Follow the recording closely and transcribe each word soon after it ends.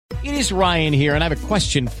It is Ryan here, and I have a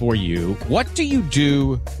question for you. What do you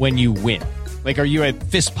do when you win? Like, are you a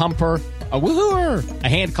fist pumper, a woohooer, a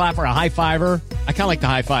hand clapper, a high fiver? I kind of like the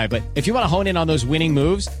high five, but if you want to hone in on those winning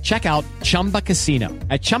moves, check out Chumba Casino.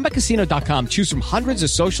 At ChumbaCasino.com, choose from hundreds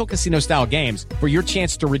of social casino-style games for your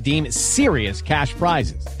chance to redeem serious cash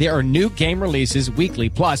prizes. There are new game releases weekly,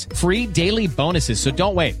 plus free daily bonuses, so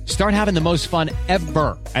don't wait. Start having the most fun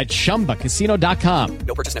ever at ChumbaCasino.com.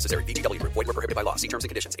 No purchase necessary. VGW Group. Void where prohibited by law. See terms and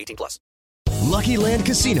conditions. 18+. Lucky Land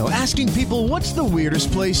Casino, asking people, what's the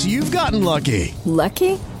weirdest place you've gotten lucky?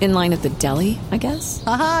 Lucky? In line at the deli, I guess?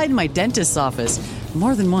 Aha, in my dentist's office.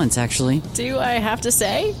 More than once, actually. Do I have to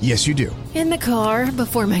say? Yes, you do. In the car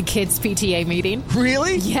before my kids' PTA meeting.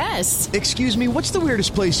 Really? Yes. Excuse me, what's the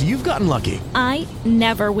weirdest place you've gotten lucky? I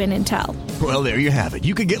never win and tell. Well, there you have it.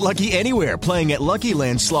 You can get lucky anywhere, playing at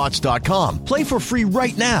LuckyLandSlots.com. Play for free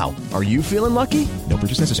right now. Are you feeling lucky? No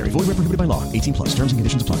purchase necessary. Void where prohibited by law. 18+. Terms and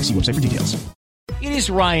conditions apply. See website for details. It is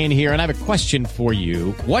Ryan here, and I have a question for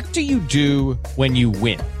you. What do you do when you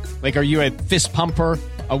win? Like, are you a fist pumper,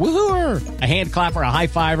 a woohooer, a hand clapper, a high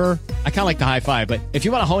fiver? I kind of like the high five, but if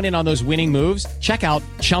you want to hone in on those winning moves, check out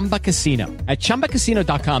Chumba Casino. At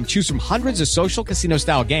ChumbaCasino.com, choose from hundreds of social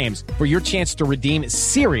casino-style games for your chance to redeem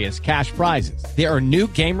serious cash prizes. There are new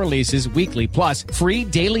game releases weekly, plus free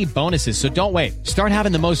daily bonuses, so don't wait. Start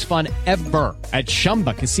having the most fun ever at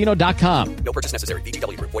ChumbaCasino.com. No purchase necessary.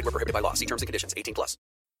 VGW Group. Void where prohibited by law. See terms and conditions. 18+.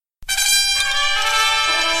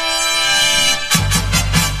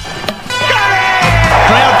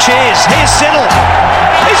 Crowd cheers. Here's Siddle.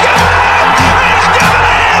 He's got it! He's got it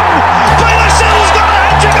in! Taylor Siddle's got a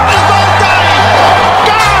hat-trick on his birthday!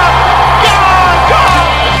 Go!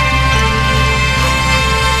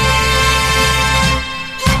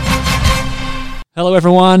 Hello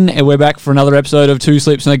everyone, and we're back for another episode of Two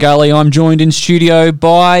Sleeps in a Gully. I'm joined in studio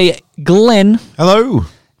by Glenn. Hello.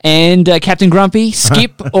 And Captain Grumpy,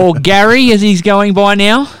 Skip, or Gary, as he's going by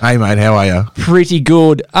now. Hey, mate, how are you? Pretty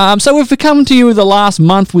good. So we've come to you the last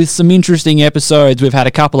month with some interesting episodes. We've had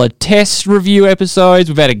a couple of test review episodes.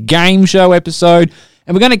 We've had a game show episode.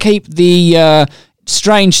 And we're going to keep the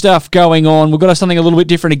strange stuff going on. We've got something a little bit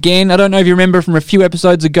different again. I don't know if you remember from a few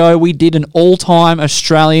episodes ago, we did an all-time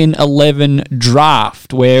Australian 11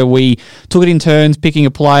 draft where we took it in turns picking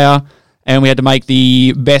a player, and we had to make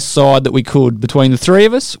the best side that we could between the three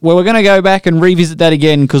of us. Well, we're going to go back and revisit that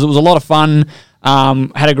again because it was a lot of fun.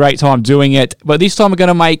 Had a great time doing it. But this time we're going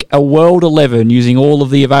to make a World 11 using all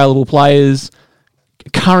of the available players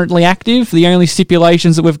currently active. The only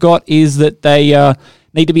stipulations that we've got is that they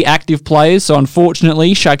need to be active players. So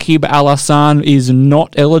unfortunately, Shakib Al-Hassan is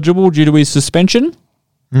not eligible due to his suspension.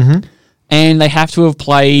 Mm-hmm. And they have to have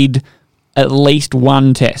played at least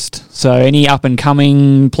one test. So any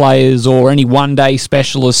up-and-coming players or any one-day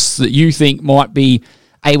specialists that you think might be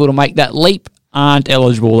able to make that leap aren't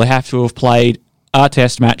eligible. They have to have played a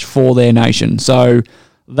test match for their nation. So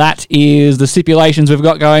that is the stipulations we've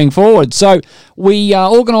got going forward. So we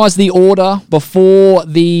organised the order before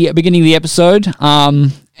the beginning of the episode,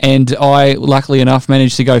 and I, luckily enough,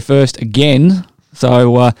 managed to go first again.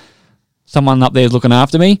 So someone up there is looking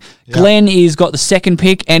after me. Yep. Glenn has got the second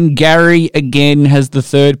pick, and Gary, again, has the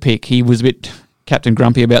third pick. He was a bit Captain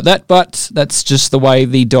Grumpy about that, but that's just the way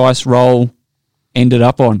the dice roll ended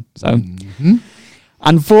up on. So,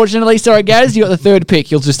 unfortunately, sorry, Gaz, you got the third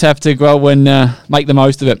pick. You'll just have to go and make the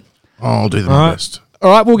most of it. I'll do my best.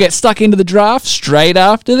 All right, we'll get stuck into the draft straight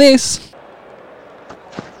after this.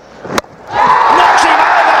 Knocks him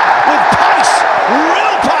over with pace,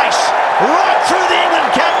 real pace, right through the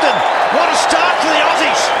England captain. What a start for the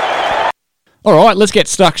Aussies. All right, let's get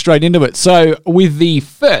stuck straight into it. So, with the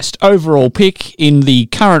first overall pick in the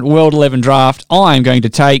current World 11 draft, I'm going to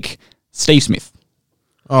take Steve Smith.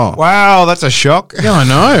 Oh, wow, that's a shock. Yeah, I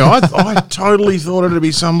know. I totally thought it'd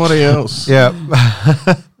be somebody else. Yeah.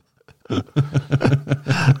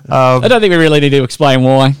 I don't think we really need to explain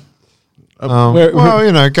why.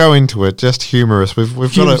 Well, go into it. Just humorous. We've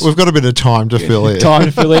got a bit of time to fill in. All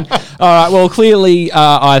right. Well, clearly,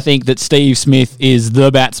 I think that Steve Smith is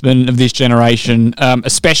the batsman of this generation,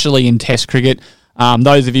 especially in Test cricket.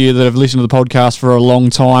 Those of you that have listened to the podcast for a long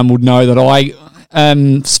time would know that I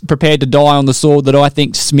am prepared to die on the sword that I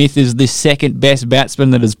think Smith is the second best batsman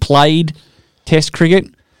that has played Test cricket.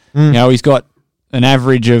 He's got an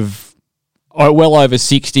average of well over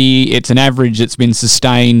 60. It's an average that's been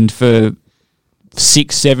sustained for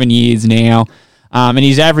 6-7 years now. And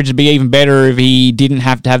his average would be even better if he didn't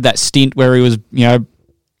have to have that stint where he was,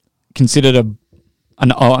 considered a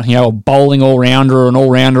bowling all-rounder or an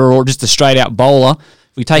all-rounder or just a straight-out bowler.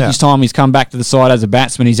 If we take his time, he's come back to the side as a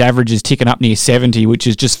batsman. His average is ticking up near 70, which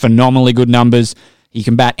is just phenomenally good numbers. He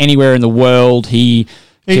can bat anywhere in the world. He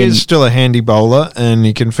is still a handy bowler, and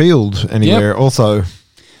he can field anywhere also.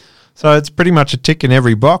 So it's pretty much a tick in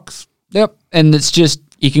every box. Yep, and it's just,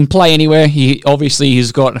 he can play anywhere.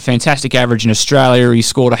 He's got a fantastic average in Australia. He's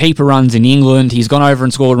scored a heap of runs in England. He's gone over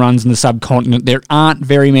and scored runs in the subcontinent. There aren't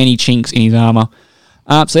very many chinks in his armour.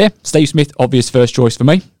 So yeah, Steve Smith, obvious first choice for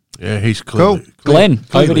me. Yeah, he's clearly, cool. Glenn,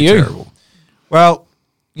 over to you. Terrible. Well,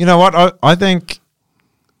 you know what? I think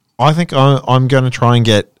I'm going to try and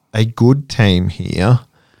get a good team here,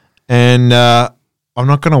 and I'm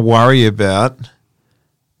not going to worry about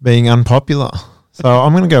being unpopular. So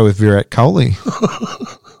I'm going to go with Virat Kohli.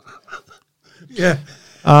 Yeah.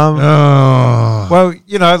 Well,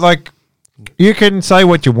 you know, like, you can say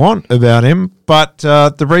what you want about him, but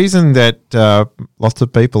the reason that lots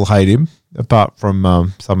of people hate him, apart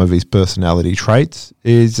from some of his personality traits,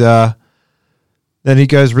 is that he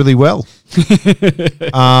goes really well.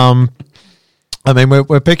 I mean,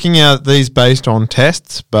 we're picking out these based on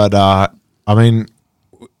tests, but I mean,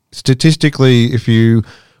 statistically, if you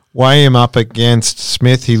weigh him up against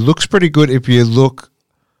Smith, he looks pretty good if you look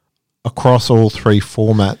across all three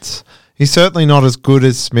formats. He's certainly not as good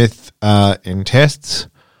as Smith in tests.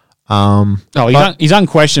 He's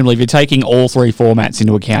unquestionably, if you're taking all three formats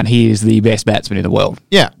into account, he is the best batsman in the world.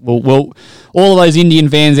 Yeah. Well, all of those Indian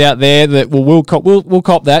fans out there that we'll cop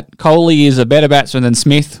that. Kohli is a better batsman than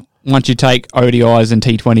Smith once you take ODIs and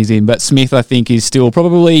T20s in, but Smith, I think, is still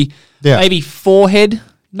probably maybe forehead.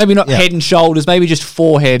 Maybe not head and shoulders, maybe just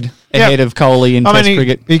forehead ahead of Kohli in Test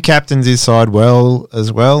cricket. He captains his side well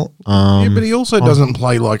as well. But he also doesn't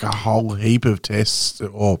play like a whole heap of tests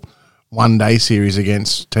or one-day series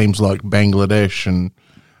against teams like Bangladesh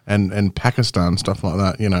and Pakistan, stuff like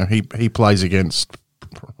that. You know, he plays against,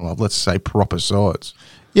 well, let's say, proper sides.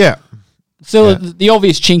 Yeah. So the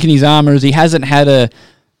obvious chink in his armour is he hasn't had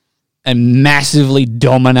a massively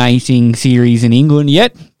dominating series in England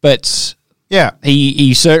yet, but... Yeah,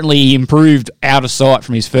 he certainly improved out of sight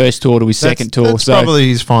from his first tour to his second tour. That's probably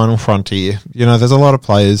his final frontier. You know, there's a lot of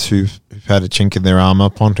players who've had a chink in their armour.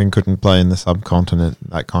 Ponting couldn't play in the subcontinent,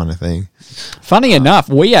 that kind of thing. Funny enough,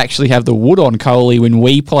 we actually have the wood on Kohli when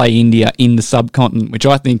we play India in the subcontinent, which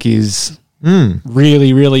I think is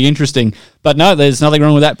really, really interesting. But no, there's nothing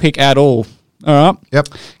wrong with that pick at all. All right. Yep.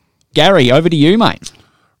 Gary, over to you, mate.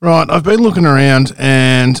 Right, I've been looking around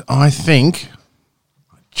and I think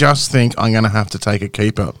I'm going to have to take a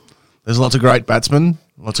keeper. There's lots of great batsmen,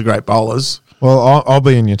 lots of great bowlers. Well, I'll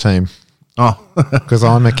be in your team. Oh. Because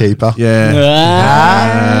I'm a keeper. Yeah.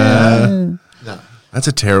 No. That's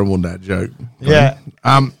a terrible dad joke. Yeah.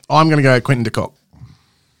 I'm going to go Quinton de Kock.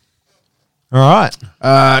 All right.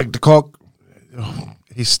 De Kock,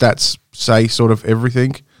 his stats say sort of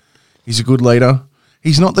everything. He's a good leader.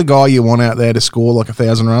 He's not the guy you want out there to score like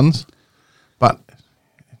 1,000 runs, but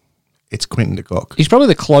it's Quinton de Kock. He's probably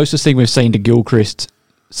the closest thing we've seen to Gilchrist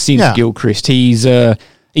since Gilchrist. He's a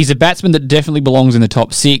batsman that definitely belongs in the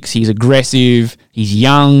top six. He's aggressive. He's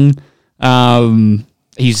young.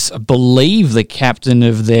 He's, I believe, the captain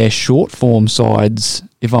of their short form sides,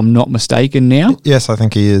 if I'm not mistaken now. Yes, I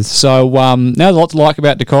think he is. So now there's a lot to like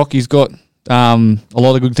about de Kock. He's got a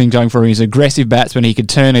lot of good things going for him. He's an aggressive batsman. He could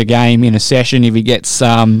turn a game in a session if he gets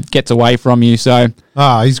away from you. So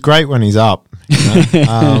he's great when he's up. You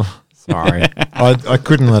know? Sorry, I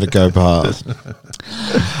couldn't let it go past.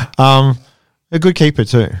 A good keeper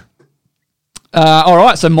too. All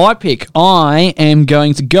right, so my pick, I am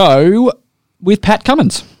going to go with Pat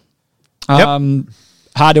Cummins. Hard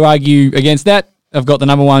to argue against that. I've got the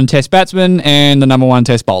number one Test batsman and the number one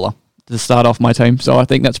Test bowler to start off my team, so I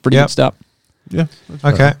think that's a pretty good start. Yeah.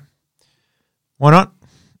 Okay. Why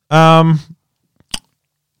not?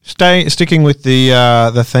 Sticking with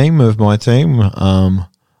the theme of my team.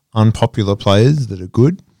 Unpopular players that are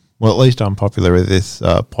good. Well, at least unpopular with this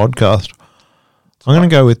podcast. I'm going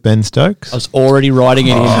to go with Ben Stokes. I was already writing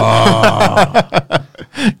it in.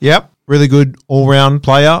 Yep. Really good all-round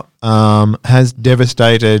player. Has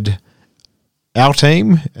devastated our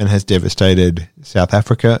team and has devastated South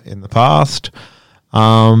Africa in the past.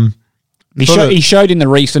 He showed in the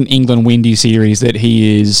recent England Windy series that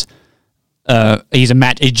he is he's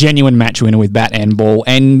a genuine match winner with bat and ball,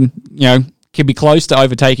 and could be close to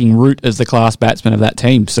overtaking Root as the class batsman of that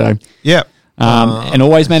team. So yeah, and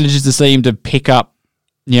always manages to see him to pick up.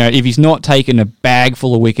 If he's not taken a bag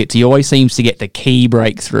full of wickets, he always seems to get the key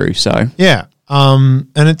breakthrough. So yeah, and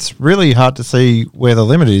it's really hard to see where the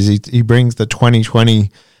limit is. He brings the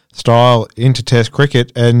 2020 style into Test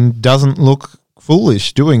cricket and doesn't look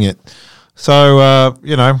foolish doing it. So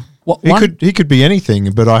he could be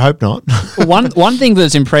anything, but I hope not. One thing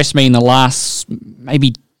that's impressed me in the last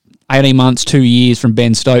maybe 18 months, 2 years from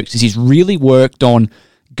Ben Stokes is he's really worked on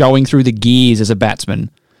going through the gears as a batsman.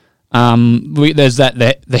 There's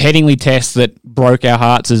the Headingley test that broke our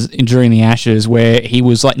hearts during the Ashes, where he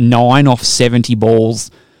was like 9 off 70 balls,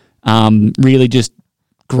 really just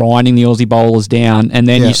grinding the Aussie bowlers down. And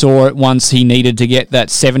then you saw it once he needed to get that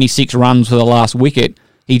 76 runs for the last wicket,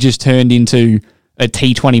 he just turned into a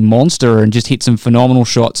T20 monster and just hit some phenomenal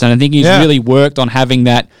shots. And I think he's really worked on having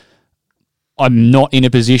that, I'm not in a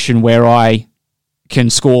position where I can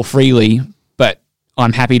score freely, but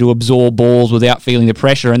I'm happy to absorb balls without feeling the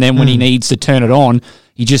pressure. And then when he needs to turn it on,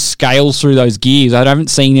 he just scales through those gears. I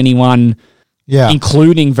haven't seen anyone,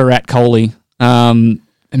 including Virat Kohli,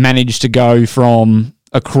 manage to go from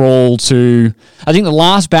a crawl to... I think the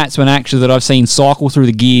last batsman actually that I've seen cycle through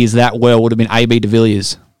the gears that well would have been AB de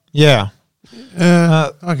Villiers. Yeah.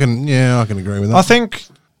 I can agree with that. I think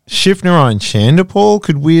Shivnarine Chanderpaul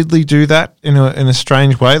could weirdly do that in a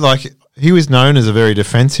strange way. Like, he was known as a very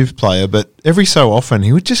defensive player, but every so often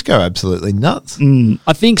he would just go absolutely nuts.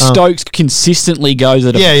 I think Stokes consistently goes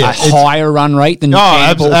at a higher run rate than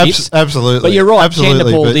Chanderpaul hits. Absolutely. But you're right,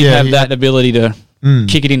 absolutely. Chanderpaul did have that ability to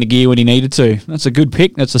kick it into gear when he needed to. That's a good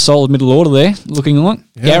pick. That's a solid middle order there, looking like.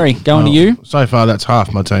 Yeah. Gary, going to you. So far, that's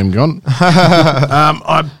half my team gone.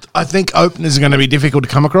 I think openers are going to be difficult to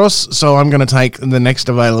come across, so I'm going to take the next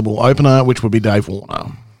available opener, which would be Dave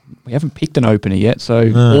Warner. We haven't picked an opener yet, so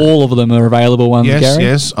all of them are available ones, Gary.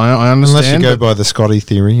 Yes, I understand. Unless you go by the Scotty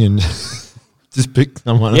theory and just pick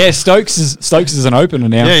someone. Yeah, Stokes is an opener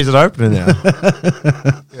now. Yeah, he's an opener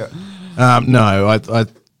now. No, I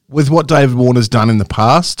with what David Warner's done in the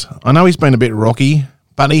past, I know he's been a bit rocky,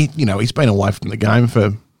 but he's been away from the game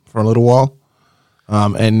for a little while,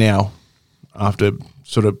 and now after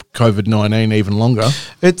sort of COVID-19 even longer.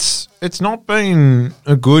 It's not been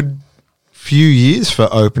a good few years for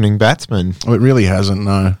opening batsmen. Oh, it really hasn't,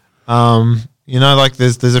 no. Like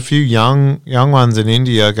there's a few young ones in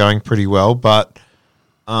India going pretty well, but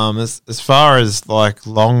as far as like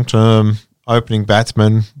long-term opening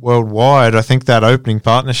batsmen worldwide, I think that opening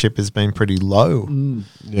partnership has been pretty low.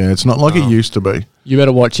 Yeah, it's not like it used to be. You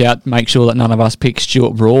better watch out, make sure that none of us pick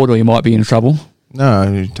Stuart Broad or you might be in trouble. No,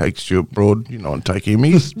 you take Stuart Broad. You don't take him.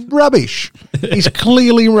 He's rubbish. He's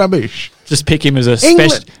clearly rubbish. Just pick him as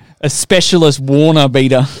a specialist Warner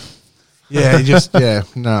beater. Yeah,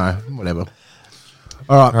 whatever.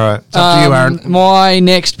 All right. It's up to you, Aaron. My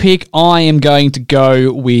next pick, I am going to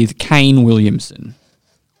go with Kane Williamson.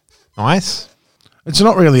 Nice. It's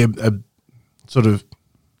not really a sort of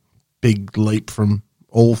big leap from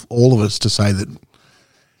all of us to say that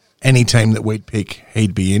any team that we'd pick,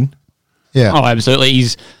 he'd be in. Yeah. Oh, absolutely.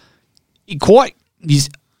 He's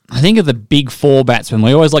I think of the big four batsmen.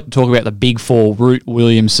 We always like to talk about the big four, Root,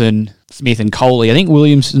 Williamson, Smith and Kohli. I think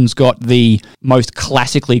Williamson's got the most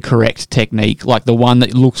classically correct technique, like the one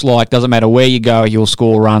that looks like doesn't matter where you go, he'll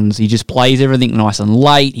score runs. He just plays everything nice and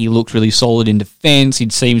late. He looks really solid in defence. He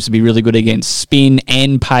seems to be really good against spin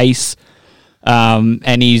and pace.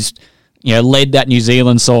 And he's led that New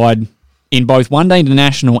Zealand side in both one-day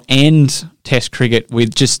international and Test cricket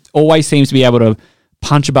with just always seems to be able to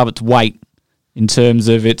punch above its weight in terms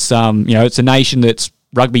of its, it's a nation that's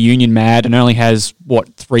rugby union mad and only has,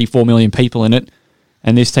 3-4 million people in it.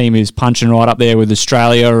 And this team is punching right up there with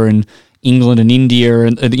Australia and England and India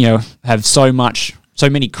and, have so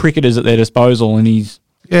many cricketers at their disposal. And he's...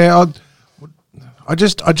 Yeah, I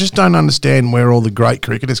just don't understand where all the great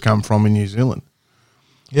cricketers come from in New Zealand.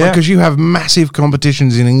 Yeah, because you have massive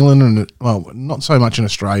competitions in England and, not so much in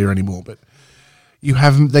Australia anymore, but you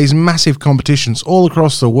have these massive competitions all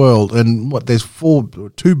across the world. And there's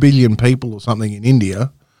 2 billion people or something in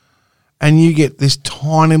India, and you get this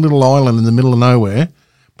tiny little island in the middle of nowhere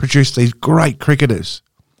produce these great cricketers.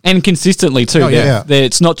 And consistently too. Oh, yeah.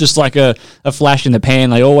 It's not just like a flash in the pan.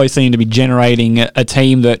 They always seem to be generating a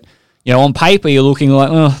team that, on paper you're looking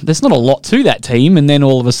like, there's not a lot to that team. And then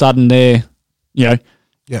all of a sudden they're,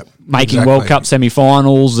 making World Cup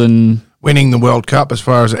semi-finals and winning the World Cup as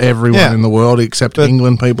far as everyone in the world except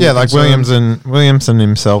England people. Yeah, like Williamson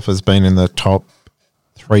himself has been in the top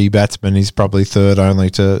 3 batsmen. He's probably third only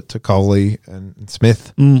to Kohli and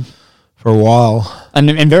Smith for a while.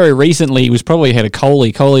 And very recently he was probably ahead of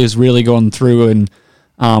Kohli. Kohli has really gone through and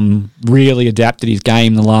really adapted his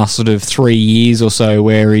game the last sort of 3 years or so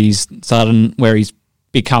where he's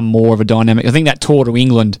become more of a dynamic. I think that tour to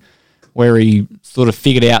England where he sort of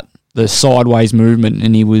figured out the sideways movement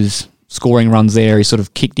and he was scoring runs there. He sort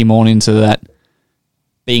of kicked him on into that,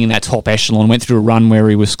 being in that top echelon, went through a run where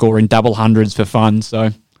he was scoring double hundreds for fun. So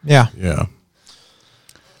yeah.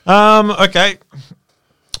 Okay.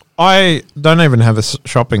 I don't even have a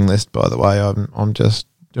shopping list, by the way. I'm just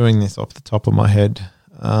doing this off the top of my head.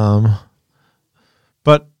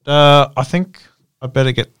 But I think I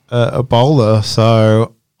better get a bowler.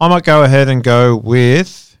 So I might go ahead and go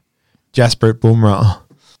with Jasprit Bumrah.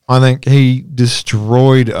 I think he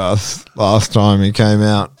destroyed us last time he came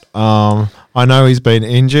out. I know he's been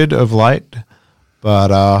injured of late,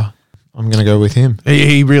 but I'm going to go with him.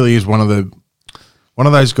 He really is one of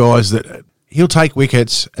those guys that he'll take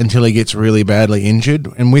wickets until he gets really badly injured,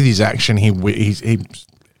 and with his action,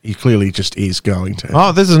 he clearly just is going to.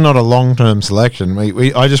 Oh, this is not a long-term selection.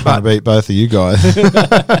 I just want to beat both of you guys.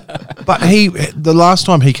 But the last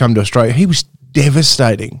time he came to Australia, he was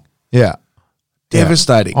devastating. Yeah.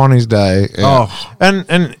 Devastating. On his day. Yeah. Oh.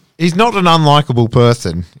 And he's not an unlikable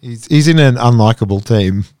person. He's in an unlikable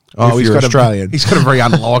team. Oh, he's got Australian. He's got a very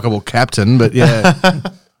unlikable captain, but yeah.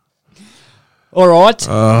 All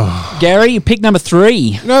right. Gary, you pick number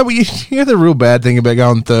 3. No, but you know the real bad thing about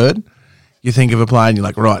going third? You think of a player and you're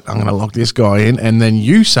like, right, I'm going to lock this guy in, and then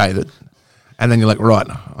you say that, and then you're like, right,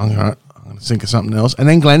 I'm going to think of something else, and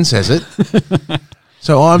then Glenn says it.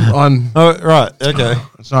 So I'm. Oh, right. Okay.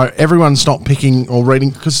 So everyone stop picking or reading,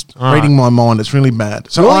 because reading my mind, it's really bad.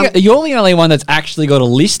 So you're the only one that's actually got a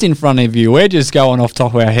list in front of you. We're just going off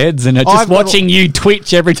top of our heads, and just watching you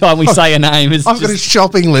twitch every time we say a name. I've got a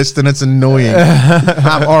shopping list, and it's annoying.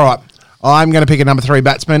 All right. I'm going to pick a number 3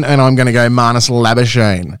 batsman, and I'm going to go Marnus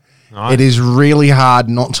Labuschagne. Nice. It is really hard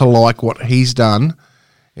not to like what he's done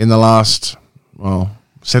in the last,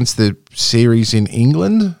 since the series in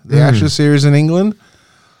England, the Ashes series in England.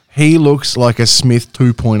 He looks like a Smith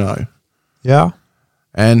 2.0. Yeah.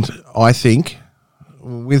 And I think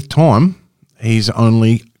with time, he's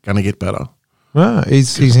only going to get better. Well,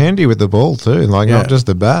 he's handy with the ball too, not just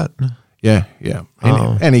the bat. Yeah.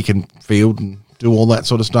 And he can field and do all that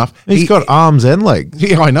sort of stuff. He's got arms and legs.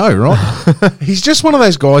 Yeah, I know, right? He's just one of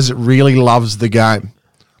those guys that really loves the game.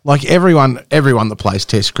 Like everyone that plays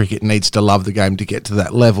Test cricket needs to love the game to get to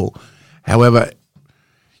that level. However,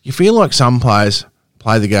 you feel like some players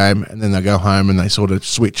play the game and then they go home and they sort of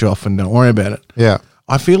switch off and don't worry about it. Yeah.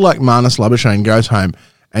 I feel like Marnus Labuschagne goes home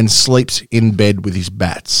and sleeps in bed with his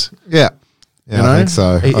bats. Yeah. Yeah, I think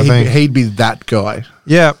so. I think he'd be that guy.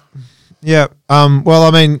 Yeah. Yeah. Well, I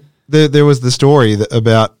mean, there was the story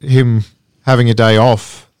about him having a day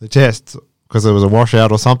off the tests because there was a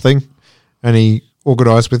washout or something, and he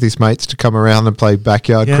organised with his mates to come around and play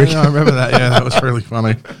backyard cricket. Yeah, I remember that. Yeah, that was really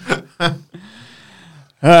funny.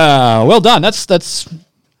 Well done. That's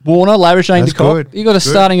Warner, Labuschagne, de Kock. You got a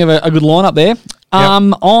starting of a good lineup there.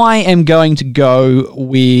 Yep. I am going to go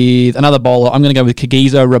with another bowler. I'm going to go with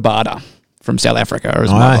Kagiso Rabada from South Africa as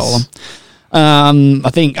my bowler. I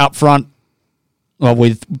think up front,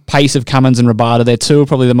 with pace of Cummins and Rabada, they're two of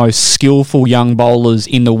probably the most skillful young bowlers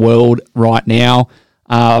in the world right now.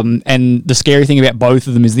 And the scary thing about both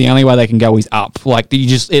of them is the only way they can go is up.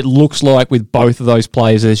 It looks like with both of those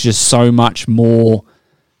players, there's just so much more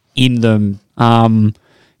in them.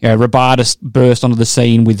 Rabada burst onto the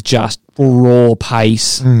scene with just raw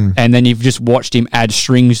pace, and then you've just watched him add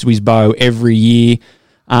strings to his bow every year,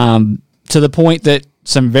 to the point that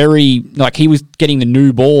he was getting the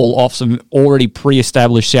new ball off some already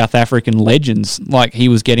pre-established South African legends. Like he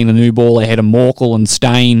was getting the new ball ahead of Morkel and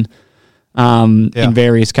Steyn in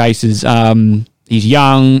various cases. He's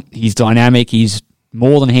young, he's dynamic, he's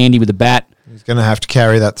more than handy with the bat. He's going to have to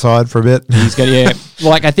carry that side for a bit. He's got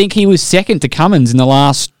I think he was second to Cummins in the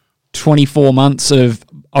last 24 months of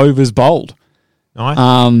overs bowled. Nice.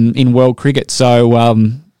 In world cricket. So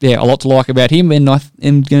a lot to like about him, and I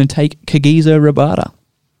am going to take Kagiso Rabada.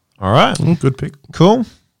 All right, good pick. Cool.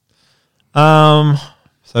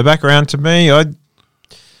 So back around to me.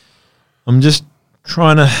 I'm just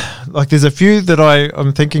trying to there's a few that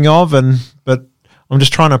I'm thinking of, but I'm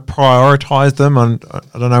just trying to prioritize them, and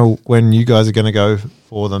I don't know when you guys are going to go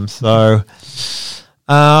for them. So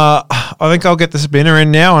I think I'll get the spinner in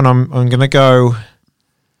now, and I'm going to go.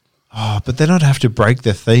 But then I'd have to break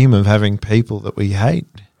the theme of having people that we hate.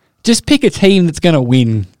 Just pick a team that's going to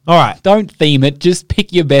win. All right, don't theme it. Just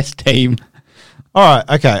pick your best team. All right,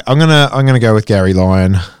 okay. I'm gonna go with Gary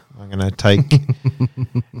Lyon. I'm gonna take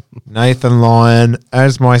Nathan Lyon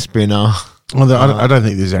as my spinner. Well, I don't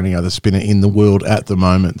think there's any other spinner in the world at the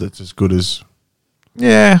moment that's as good as.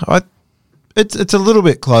 Yeah, it's a little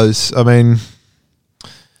bit close. I mean,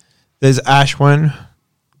 there's Ashwin,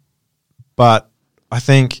 but I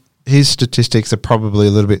think his statistics are probably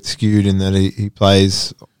a little bit skewed in that he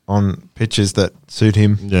plays on pitches that suit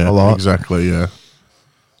him a lot. Exactly, yeah.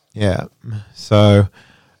 Yeah. So,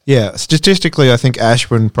 statistically, I think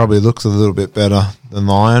Ashwin probably looks a little bit better than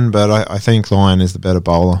Lyon, but I think Lyon is the better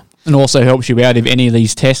bowler. And also helps you out if any of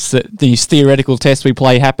these these theoretical tests we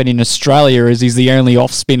play happen in Australia, as he's the only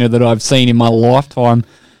off spinner that I've seen in my lifetime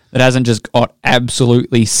that hasn't just got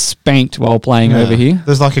absolutely spanked while playing over here.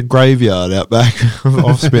 There's like a graveyard out back of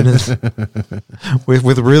off spinners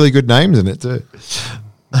with really good names in it too.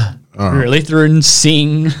 Lithuan,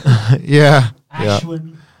 Singh. Yeah.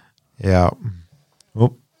 Ashwin. Yeah.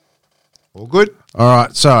 Oh. All good. All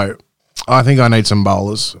right, so I think I need some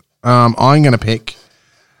bowlers. I'm going to pick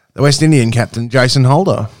the West Indian captain, Jason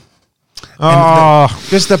Holder.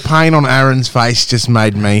 Just the pain on Aaron's face just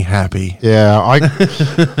made me happy. Yeah,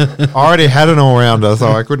 I already had an all-rounder, so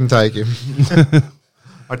I couldn't take him.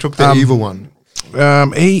 I took the evil one.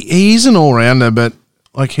 He is an all-rounder, but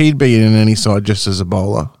like he'd be in any side just as a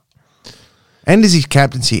bowler. And as his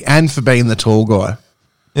captaincy, and for being the tall guy.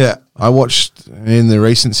 Yeah. I watched in the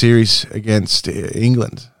recent series against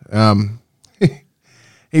England.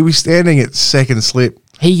 He was standing at second slip.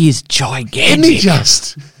 He is gigantic. Isn't he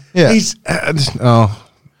just? Yeah. He's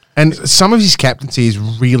and some of his captaincy is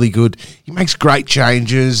really good. He makes great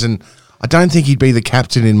changes, and I don't think he'd be the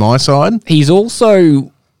captain in my side. He's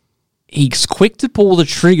quick to pull the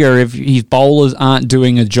trigger if his bowlers aren't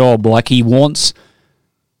doing a job. Like, he wants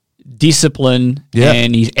discipline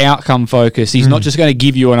and he's outcome focused. He's not just going to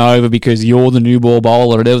give you an over because you're the new ball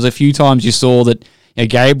bowler. There was a few times you saw that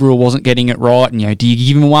Gabriel wasn't getting it right, and do you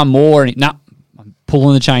give him one more? And I'm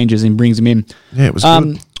pulling the changes and brings him in. Yeah, it was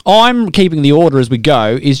good. I'm keeping the order as we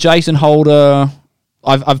go. Is Jason Holder?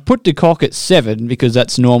 I've put De Kock at 7 because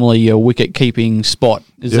that's normally your wicket keeping spot.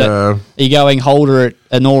 Are you going Holder at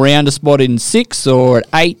an all rounder spot in 6 or at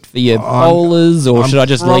 8 for your bowlers, or should I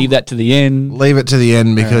just leave that to the end? Leave it to the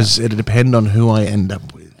end because it'll depend on who I end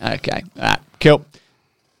up with. Okay, cool.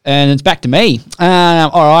 And it's back to me. All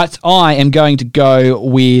right, I am going to go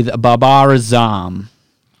with Babar Azam.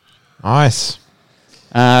 Nice.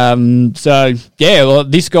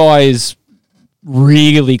 This guy is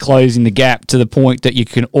really closing the gap to the point that you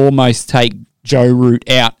can almost take Joe Root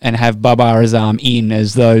out and have Babar Azam in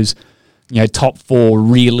as those, top 4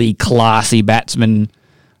 really classy batsmen.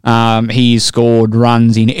 He's scored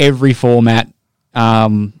runs in every format,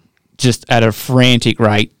 just at a frantic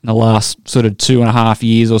rate in the last sort of 2.5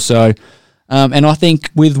 years or so. And I think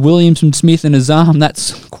with Williamson, Smith and Azam,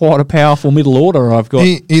 that's quite a powerful middle order I've got.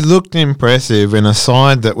 He looked impressive in a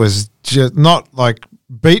side that was just not like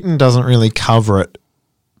beaten doesn't really cover it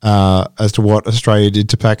as to what Australia did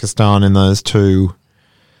to Pakistan in those two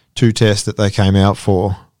tests that they came out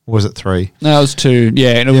for. Or was it 3? No, it was 2.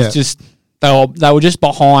 Yeah, and it was just they were just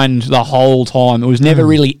behind the whole time. There was never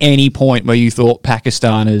really any point where you thought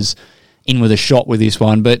Pakistan is in with a shot with this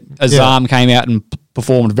one, but Azam came out and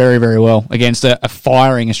performed very, very well against a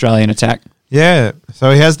firing Australian attack. Yeah,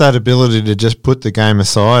 so he has that ability to just put the game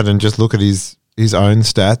aside and just look at his own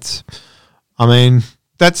stats. I mean,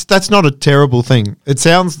 that's not a terrible thing. It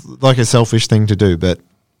sounds like a selfish thing to do, but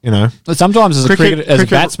But sometimes as a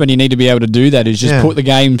batsman, you need to be able to do that. Is just put the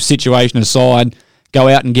game situation aside, go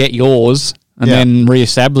out and get yours, and then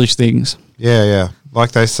reestablish things. Yeah.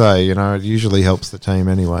 Like they say, it usually helps the team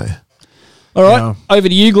anyway. All right, over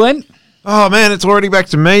to you, Glenn. Oh, man, it's already back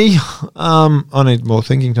to me. I need more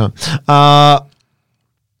thinking time. I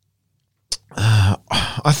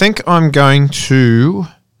think I'm going to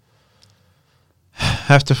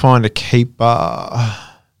have to find a keeper.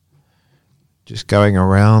 Just going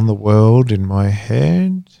around the world in my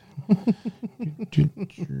head. Not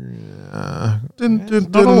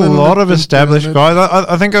a lot of established guys.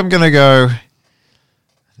 I think I'm going to go...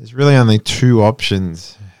 There's really only 2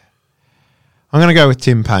 options. I'm going to go with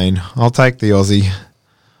Tim Payne. I'll take the Aussie.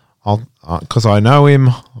 Because I know him.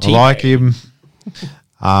 I like him.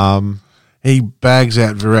 He bags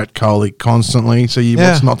out Virat Kohli constantly, so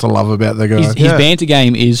what's not to love about the guy? His banter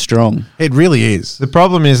game is strong. It really is. The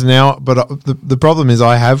problem is now, the problem is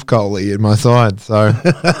I have Kohli in my side, so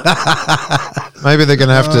maybe they're going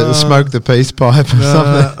to have to smoke the peace pipe or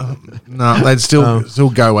something. No, they'd still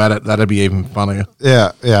go at it. That'd be even funnier.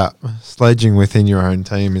 Yeah. Sledging within your own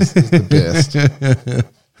team is the best.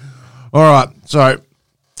 All right, so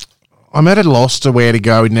I'm at a loss to where to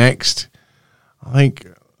go next. I think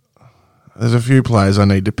there's a few players I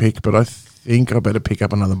need to pick, but I think I better pick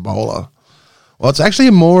up another bowler. Well, it's actually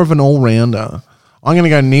more of an all-rounder. I'm going to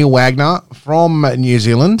go Neil Wagner from New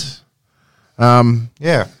Zealand.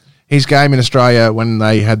 His game in Australia when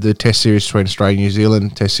they had the test series between Australia and New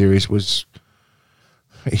Zealand, test series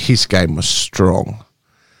his game was strong.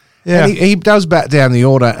 Yeah. And he does bat down the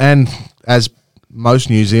order, and as most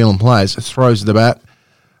New Zealand players, throws the bat.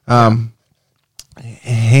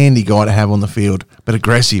 Handy guy to have on the field, but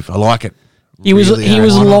aggressive. I like it. He was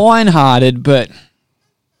lion-hearted, but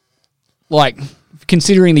like,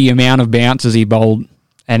 considering the amount of bounces he bowled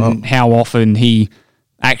and how often he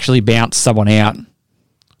actually bounced someone out.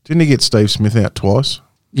 Didn't he get Steve Smith out twice?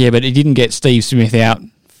 Yeah, but he didn't get Steve Smith out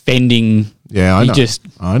fending. Yeah, I know.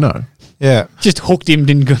 I know. Yeah. Just hooked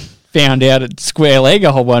him, found out at square leg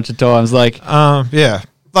a whole bunch of times. Like, yeah.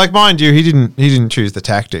 Like, mind you, he didn't choose the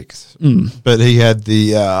tactics, but he had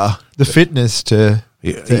the fitness to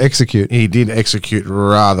execute. He did execute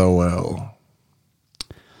rather well.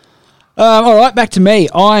 All right, back to me.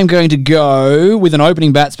 I'm going to go with an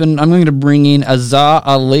opening batsman. I'm going to bring in Azhar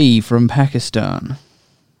Ali from Pakistan.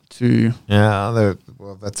 Yeah,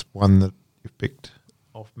 well, that's one that you picked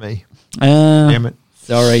off me. Damn it.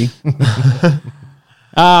 Sorry.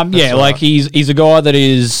 Yeah, like he's a guy that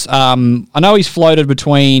is. I know he's floated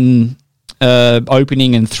between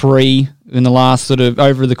opening and 3 in the last sort of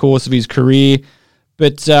over the course of his career,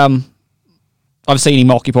 but I've seen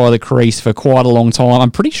him occupy the crease for quite a long time.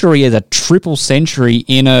 I'm pretty sure he has a triple century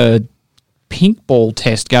in a pink ball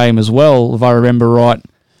test game as well, if I remember right.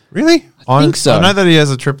 Really? I think so. I know that he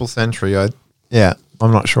has a triple century. I'm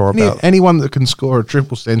not sure about anyone that can score a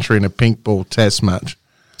triple century in a pink ball test match.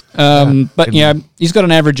 But he's got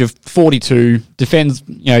an average of 42. Defends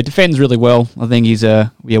really well. I think he's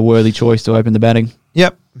a worthy choice to open the batting.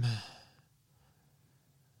 Yep.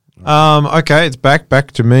 Okay, it's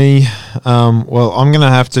back to me. Well, I'm going to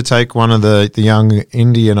have to take one of the young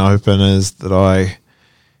Indian openers that I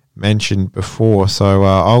mentioned before. So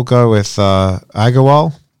I'll go with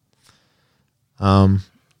Agarwal.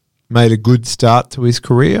 Made a good start to his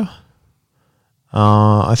career.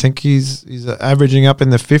 I think he's averaging up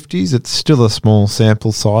in the 50s. It's still a small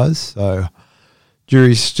sample size, so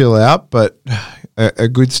jury's still out, but a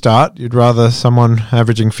good start. You'd rather someone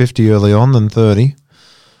averaging 50 early on than 30.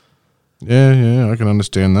 Yeah, I can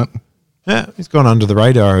understand that. Yeah, he's gone under the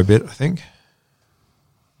radar a bit, I think.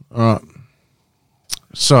 All right.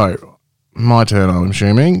 So, my turn, I'm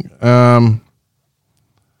assuming.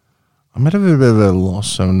 I'm at a bit of a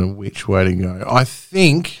loss on which way to go. I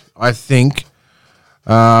think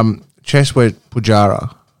Cheswet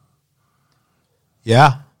Pujara.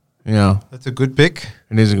 Yeah. Yeah. That's a good pick.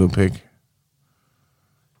 It is a good pick.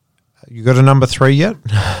 You got a number 3 yet?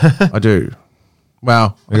 I do.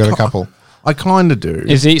 Well, we got a couple. I kind of do.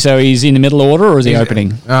 Is he? So he's in the middle order, or is he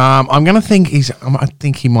opening? I'm going to think I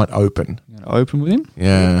think he might open. You're gonna open with him?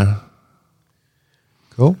 Yeah.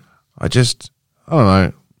 Cool. I don't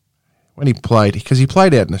know. When he played, because he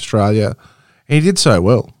played out in Australia, and he did so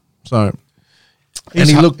well. So, and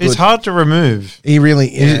he looked good. It's hard to remove. He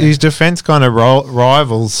really is. His defense kind of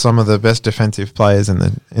rivals some of the best defensive players in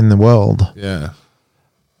the world. Yeah.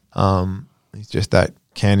 He's just that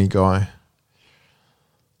canny guy.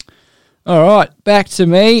 All right, back to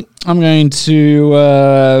me. I'm going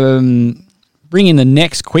to bring in the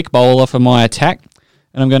next quick bowler for my attack,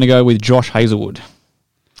 and I'm going to go with Josh Hazlewood.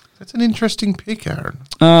 That's an interesting pick, Aaron.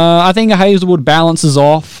 I think Hazlewood balances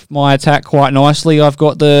off my attack quite nicely. I've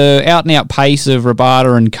got the out-and-out pace of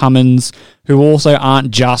Rabada and Cummins, who also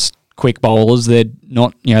aren't just quick bowlers. They're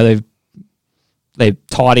not, they're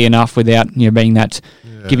tidy enough without being that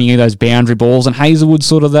giving you those boundary balls. And Hazlewood's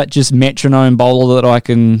sort of that just metronome bowler that I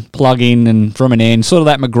can plug in and from an end, sort of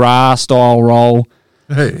that McGrath style role.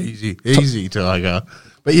 Hey, easy, Tiger.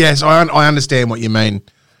 But yes, I understand what you mean.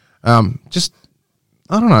 Just.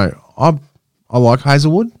 I don't know. I like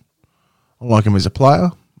Hazlewood. I like him as a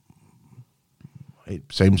player. He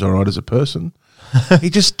seems all right as a person. He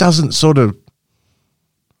just doesn't sort of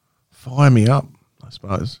fire me up, I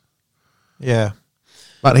suppose. Yeah.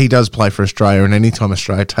 But he does play for Australia, and any time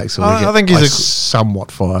Australia takes a wicket, I think he's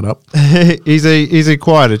somewhat fired up. he's a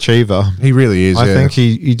quiet achiever. He really is. I think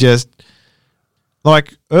he just,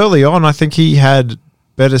 like, early on, I think he had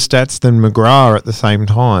better stats than McGrath at the same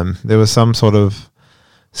time. There was some sort of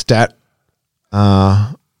stat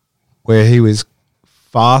where he was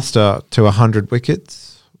faster to 100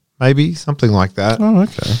 wickets, maybe something like that. Oh,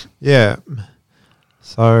 okay. Yeah.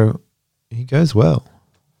 So he goes well.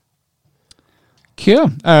 Cool.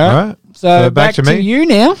 All right. So back to me. You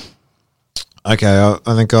now. Okay,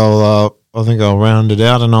 I think I'll round it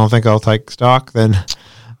out, and I think I'll take Stark then.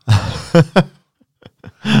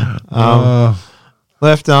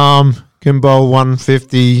 Left arm can bowl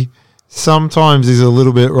 150. Sometimes he's a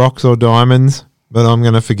little bit rocks or diamonds, but I'm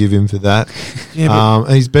going to forgive him for that. Yeah,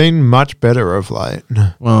 he's been much better of late.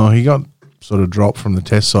 Well, he got sort of dropped from the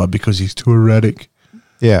test side because he's too erratic.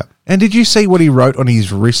 Yeah. And did you see what he wrote on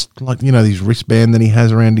his wrist, like, his wristband that he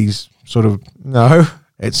has around his sort of... No.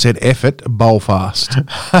 It said, effort, bowl fast.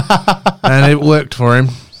 And it worked for him.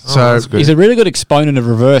 So he's a really good exponent of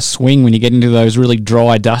reverse swing when you get into those really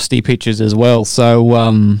dry, dusty pitches as well.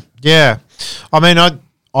 So, Yeah. I mean,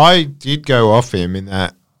 I did go off him in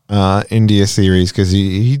that India series because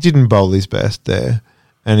he didn't bowl his best there,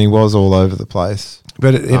 and he was all over the place.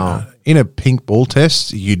 But in a pink ball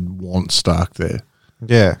test, you'd want Stark there.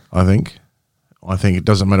 Yeah. I think it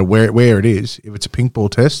doesn't matter where it is. If it's a pink ball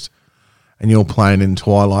test and you're playing in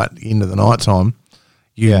twilight into the night time,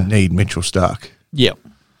 you need Mitchell Stark. Yep,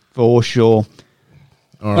 for sure.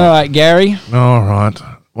 All right, Gary. All right.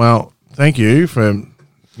 Well, thank you for,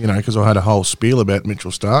 because I had a whole spiel about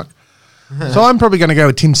Mitchell Stark. So I'm probably going to go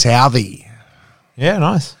with Tim Southee. Yeah,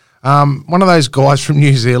 nice. One of those guys from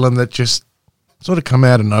New Zealand that just sort of come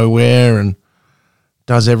out of nowhere and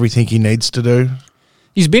does everything he needs to do.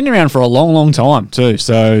 He's been around for a long, long time too,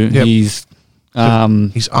 so he's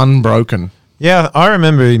unbroken. Yeah, I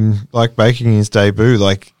remember him making his debut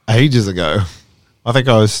ages ago. I think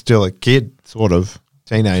I was still a kid, sort of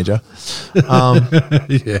teenager. Yeah,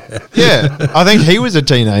 I think he was a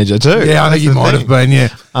teenager too. Yeah, I think he might have been. Yeah,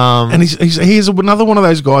 and he's another one of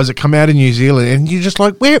those guys that come out of New Zealand, and you're just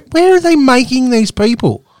like, where are they making these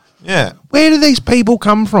people? Yeah, where do these people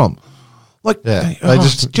come from? They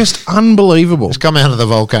just unbelievable. Just come out of the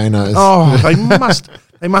volcanoes. Oh,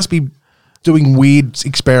 they must be doing weird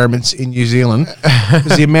experiments in New Zealand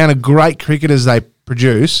because the amount of great cricketers they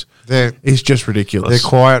produce is just ridiculous. They're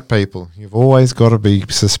quiet people. You've always got to be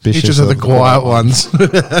suspicious. Pictures of the quiet ones.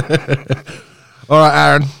 All right,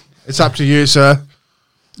 Aaron, it's up to you, sir.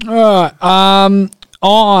 All right.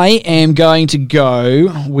 I am going to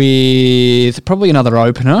go with probably another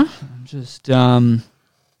opener. I'm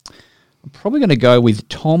probably going to go with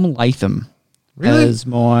Tom Latham as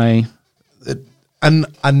my...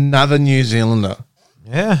 Another New Zealander.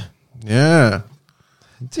 Yeah.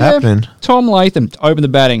 It's happening. Tom Latham to open the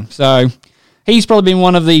batting. So he's probably been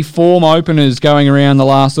one of the form openers going around the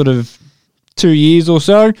last sort of 2 years or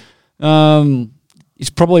so.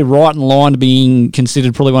 He's probably right in line to being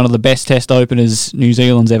considered probably one of the best test openers New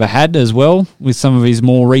Zealand's ever had as well, with some of his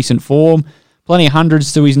more recent form. Plenty of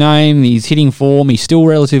hundreds to his name. He's hitting form. He's still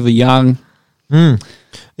relatively young.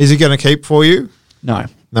 Is he going to keep for you? No.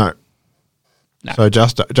 So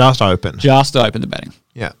just open. Just to open the batting.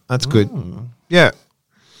 Yeah, that's good. Yeah.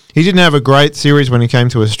 He didn't have a great series when he came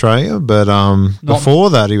to Australia, but before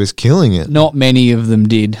that he was killing it. Not many of them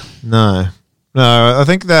did. No, I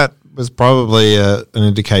think that was probably an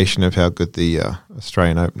indication of how good the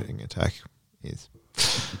Australian opening attack is.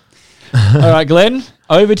 All right, Glenn,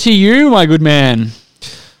 over to you, my good man.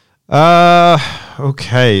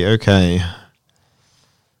 Okay.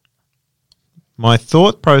 My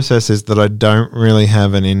thought process is that I don't really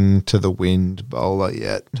have an into the wind bowler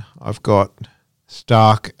yet. I've got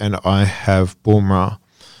Stark and I have Bumrah,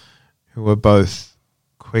 who are both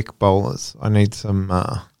quick bowlers. I need some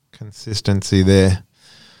consistency there.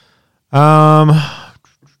 I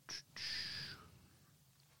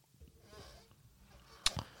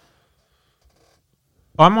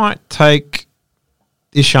might take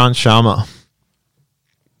Ishant Sharma.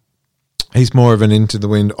 He's more of an into the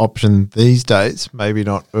wind option these days, maybe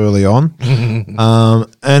not early on.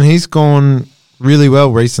 And he's gone really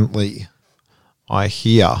well recently, I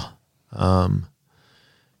hear. Yeah,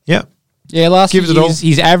 last year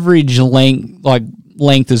his average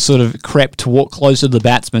length has sort of crept to closer to the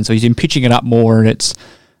batsman, so he's been pitching it up more, and it's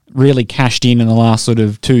really cashed in the last sort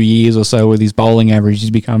of 2 years or so with his bowling average.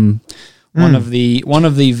 He's become one of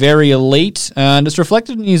the very elite, and it's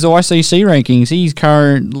reflected in his ICC rankings. He's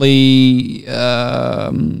currently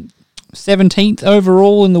 17th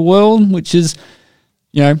overall in the world, which is,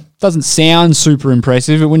 doesn't sound super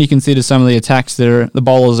impressive, but when you consider some of the attacks that the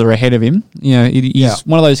bowlers are ahead of him, he's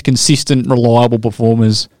one of those consistent, reliable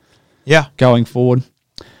performers. Yeah, going forward.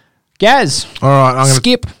 Gaz, all right, I'm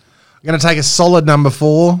skip. I'm going to take a solid number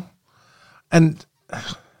 4, and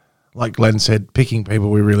like Glenn said, picking people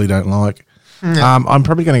we really don't like. I'm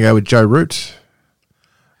probably going to go with Joe Root.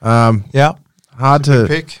 Hard to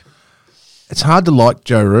pick. It's hard to like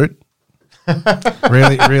Joe Root.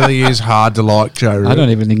 really is hard to like Joe Root. I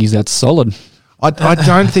don't even think he's that solid. I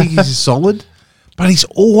don't think he's solid, but he's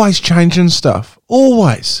always changing stuff.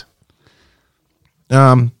 Always.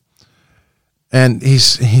 And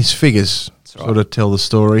his figures sort of tell the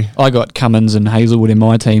story. I got Cummins and Hazelwood in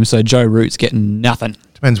my team, so Joe Root's getting nothing.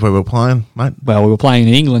 Depends where we're playing, mate. Well, we were playing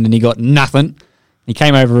in England and he got nothing. He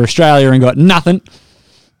came over to Australia and got nothing.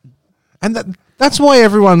 And that's why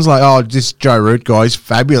everyone's like, oh, this Joe Root guy's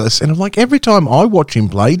fabulous. And I'm like, every time I watch him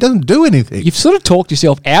play, he doesn't do anything. You've sort of talked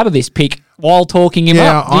yourself out of this pick while talking him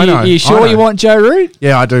up. I know. You sure you want Joe Root?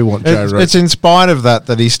 Yeah, I do want Joe Root. It's in spite of that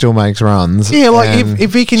he still makes runs. Yeah, like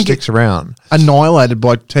if he can sticks around, annihilated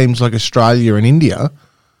by teams like Australia and India,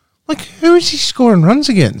 like who is he scoring runs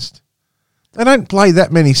against? They don't play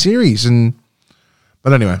that many series,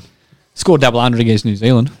 but anyway, Scored double 100 against New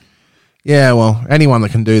Zealand. yeah. Well, anyone that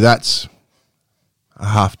can do that's a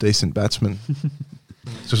half decent batsman.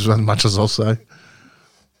 Just as much as I'll say.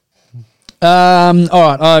 All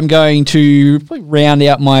right, I'm going to probably round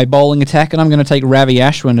out my bowling attack, and I'm going to take Ravi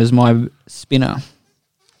Ashwin as my spinner.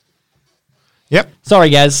 Yep. Sorry,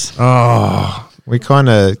 Gaz. Oh, We kind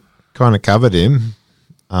of covered him.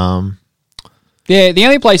 Yeah, the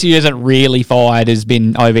only place he hasn't really fired has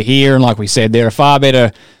been over here, and like we said, there are far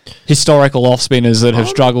better historical off spinners that have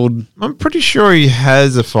struggled. I'm pretty sure he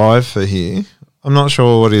has a 5 for here. I'm not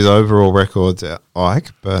sure what his overall record's like,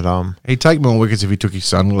 but he'd take more wickets if he took his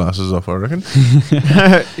sunglasses off, I reckon.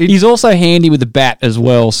 He's also handy with the bat as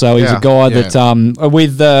well, so he's a guy that,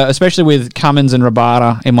 with especially with Cummins and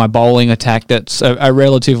Rabada in my bowling attack, that's a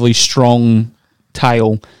relatively strong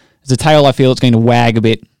tail. It's a tail I feel it's going to wag a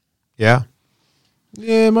bit. yeah.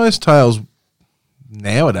 Yeah, most tails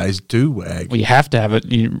nowadays do wag. Well, you have to have it,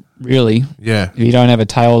 really. Yeah. If you don't have a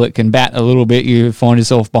tail that can bat a little bit, you find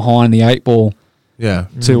yourself behind the 8 ball Yeah.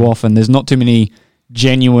 too often. There's not too many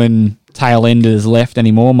genuine tail enders left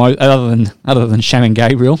anymore, other than Shannon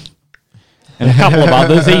Gabriel and a couple of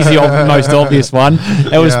others. He's the most obvious one.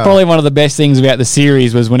 It was probably one of the best things about the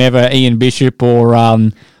series was whenever Ian Bishop or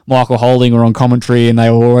Michael Holding were on commentary, and they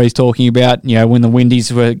were always talking about, when the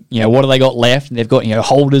Windies were, what have they got left? And they've got,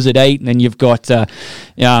 Holders at 8, and then you've got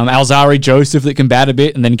Alzari Joseph that can bat a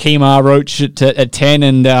bit, and then Kemar Roach at 10,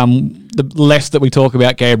 and the less that we talk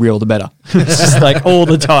about Gabriel, the better. It's just like all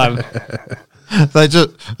the time. They just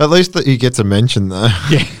at least that he gets a mention though.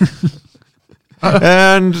 Yeah.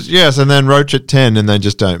 And yes, and then Roach at 10, and they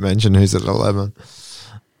just don't mention who's at 11.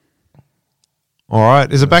 All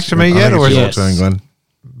right, is it back to me yet, or is your it turn, Glenn?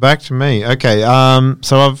 back to me? Okay,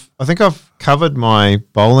 so I think I've covered my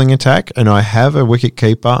bowling attack, and I have a wicket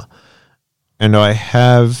keeper, and I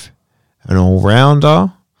have an all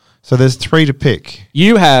rounder. So there's 3 to pick.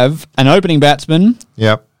 You have an opening batsman,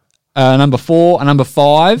 Yep. number 4, a number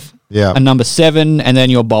 5, Yeah. a number 7, and then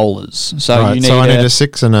your bowlers. So Right, you need I need a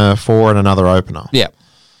 6 and a 4 and another opener. Yeah.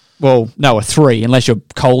 Well, no, a 3, unless you're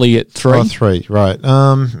Coley at 3. Oh, 3, right.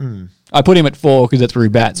 I put him at 4 because that's where he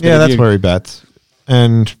bats. but Yeah, if that's you- where he bats.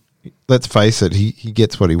 And let's face it, he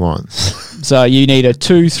gets what he wants. So you need a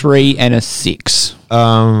 2, 3, and a 6.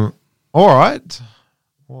 All right.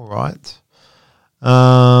 You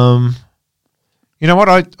know what?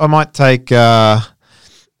 I might take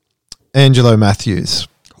Angelo Matthews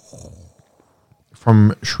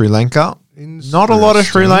from Sri Lanka. Not a lot of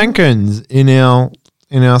Sri Lankans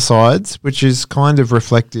in our sides, which is kind of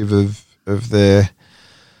reflective of their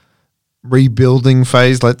rebuilding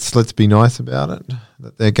phase. Let's be nice about it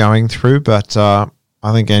that they're going through. But I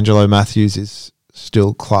think Angelo Matthews is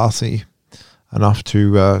still classy enough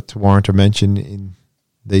to warrant a mention in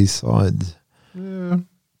these sides. Yeah,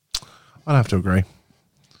 I'd have to agree.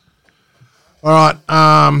 All right,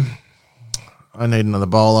 I need another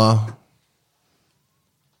bowler.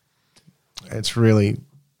 It's really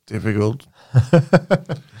difficult.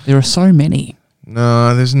 There are so many.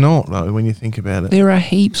 No, there's not, though, when you think about it. There are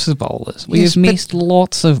heaps of bowlers. We Yes, have but- missed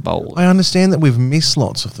lots of bowlers. I understand that we've missed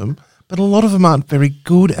lots of them, but a lot of them aren't very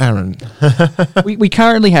good, Aaron. we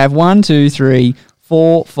currently have 1, 2, 3,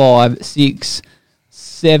 4, 5, 6,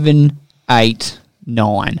 7, 8,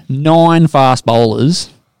 9. 9 fast bowlers.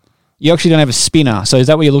 You actually don't have a spinner, so is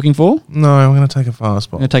that what you're looking for? No, I'm going to take a fast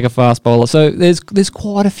I'm ball. going to take a fast bowler. So there's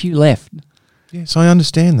quite a few left. Yes, I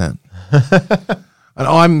understand that. And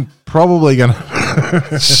I'm probably going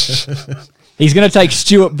to... He's going to take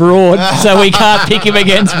Stuart Broad, so we can't pick him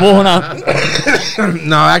against Warner.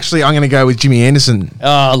 No, actually, I'm going to go with Jimmy Anderson.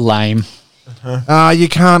 Oh, lame. You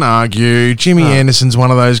can't argue. Jimmy Anderson's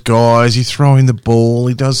one of those guys. You throw him the ball,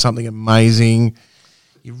 he does something amazing.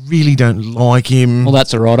 You really don't like him. Well,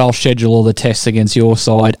 that's all right. I'll schedule all the tests against your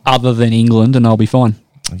side other than England, and I'll be fine.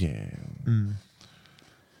 Yeah.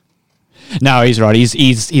 No, he's right.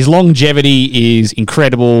 His longevity is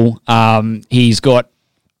incredible. He's got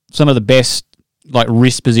some of the best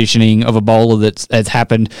wrist positioning of a bowler that's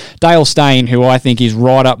happened. Dale Steyn, who I think is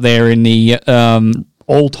right up there in the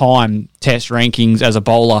all-time test rankings as a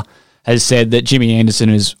bowler, has said that Jimmy Anderson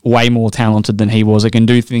is way more talented than he was. He can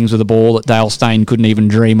do things with the ball that Dale Steyn couldn't even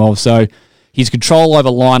dream of. So his control over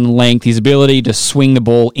line and length, his ability to swing the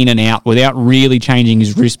ball in and out without really changing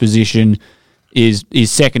his wrist position is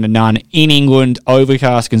second to none. In England,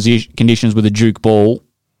 overcast conditions with a Duke ball,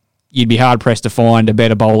 you'd be hard-pressed to find a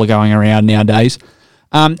better bowler going around nowadays.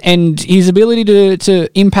 And his ability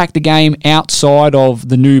to impact the game outside of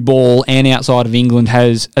the new ball and outside of England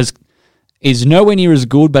is nowhere near as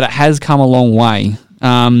good, but it has come a long way.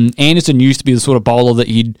 Anderson used to be the sort of bowler that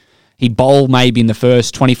he'd bowl maybe in the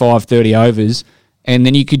first 25, 30 overs, and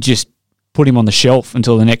then you could just put him on the shelf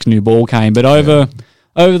until the next new ball came. But over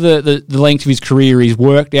the length of his career, he's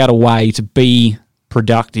worked out a way to be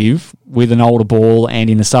productive with an older ball and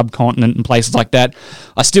in the subcontinent and places like that.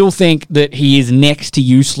 I still think that he is next to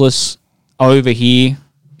useless over here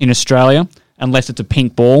in Australia, unless it's a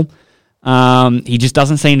pink ball. He just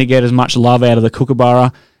doesn't seem to get as much love out of the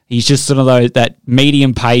Kookaburra. He's just sort of that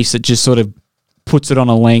medium pace that just sort of puts it on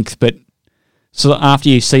a length. But so after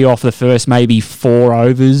you see off the first maybe 4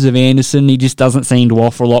 overs of Anderson, he just doesn't seem to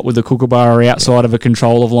offer a lot with the Kookaburra outside of a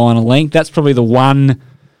control of line of length. That's probably the one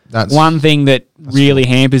thing that really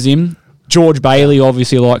hampers him. George Bailey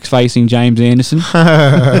obviously likes facing James Anderson. Is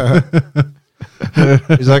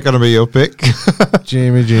that going to be your pick?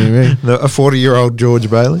 Jimmy. A 40-year-old George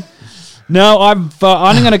Bailey? No, I'm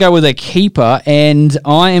going to go with a keeper, and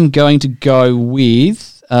I am going to go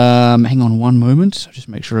with... hang on one moment. I'll just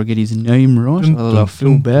make sure I get his name right. I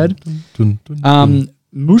feel bad.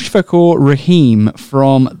 Mushfiqur Rahim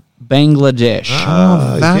from Bangladesh.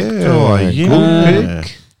 Good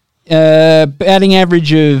pick. Batting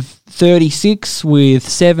average of 36 with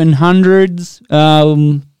 700s.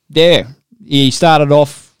 He started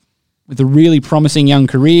off with a really promising young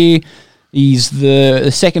career. He's the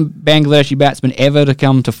second Bangladeshi batsman ever to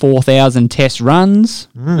come to 4,000 test runs.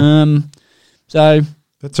 So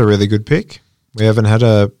that's a really good pick. We haven't had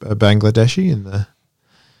a Bangladeshi in the...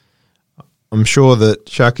 I'm sure that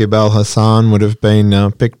Shakib Al Hassan would have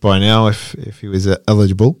been picked by now if he was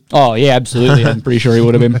eligible. Oh, yeah, absolutely. I'm pretty sure he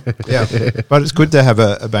would have been. Yeah, but it's good to have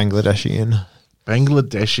a Bangladeshi in.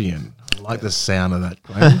 Bangladeshian. I like the sound of that,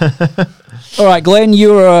 Glenn. All right, Glenn,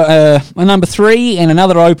 you're a number 3 and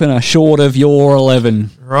another opener short of your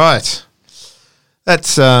 11. Right.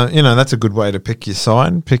 That's that's a good way to pick your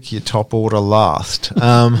side. Pick your top order last.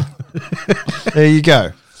 There you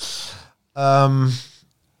go.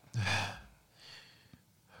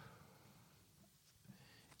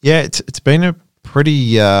 Yeah, it's been a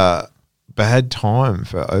pretty bad time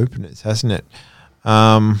for openers, hasn't it?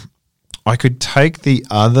 I could take the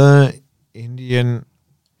other Indian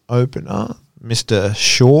opener, Mr.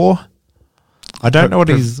 Shaw. I don't know what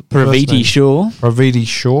he's... Praviti Shaw. Praviti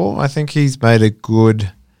Shaw. I think he's made a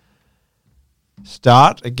good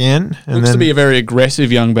start again. Looks to be a very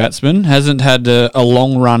aggressive young batsman. Hasn't had a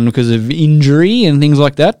long run because of injury and things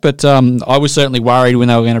like that. But I was certainly worried when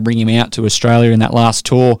they were going to bring him out to Australia in that last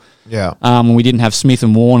tour. Yeah. When we didn't have Smith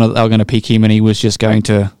and Warner, they were going to pick him and he was just going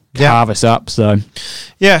to carve us up. So,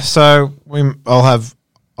 yeah. So I'll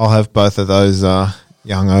have both of those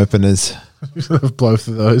young openers. Both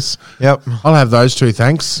of those. Yep. I'll have those two,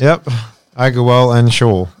 thanks. Yep. Agarwal and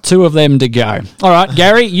Shaw. 2 of them to go. All right,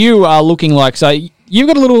 Gary, you are looking like... So you've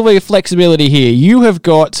got a little bit of flexibility here. You have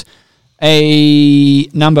got a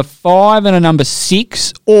number 5 and a number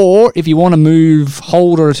 6, or if you want to move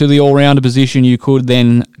Holder to the all-rounder position, you could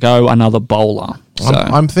then go another bowler. So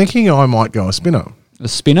I'm thinking I might go a spinner. A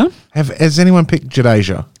spinner? Has anyone picked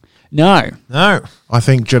Jadeja? No. I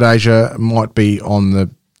think Jadeja might be on the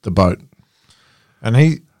boat. And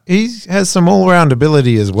he has some all-round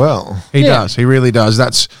ability as well. He does. He really does.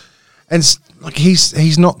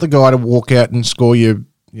 He's not the guy to walk out and score you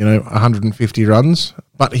 150 runs,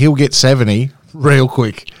 but he'll get 70 real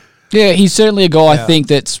quick. Yeah, he's certainly a guy. I think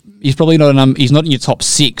he's probably not he's not in your top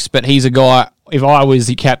 6, but he's a guy. If I was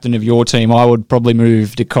the captain of your team, I would probably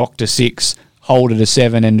move De Kock to 6, Holder to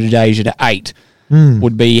 7, and Jadeja to 8.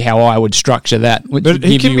 Would be how I would structure that. But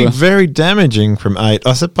he can be very damaging from 8.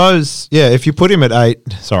 I suppose, if you put him at 8,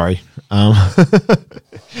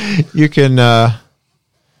 you can,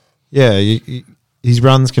 his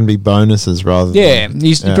runs can be bonuses rather than...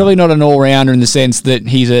 He's probably not an all-rounder in the sense that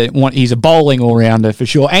he's a bowling all-rounder for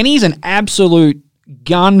sure. And he's an absolute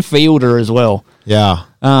gun fielder as well. Yeah.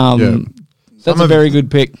 That's a very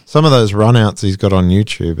good pick. Some of those run-outs he's got on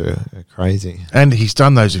YouTube are crazy. And he's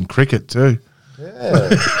done those in cricket too. Yeah.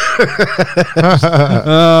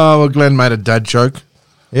 Well, Glenn made a dad joke.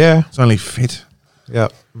 Yeah. It's only fit.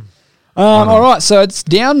 Yep. All right, so it's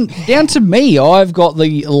down to me. I've got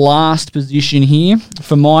the last position here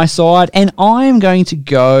for my side, and I'm going to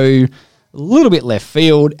go a little bit left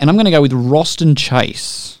field, and I'm going to go with Roston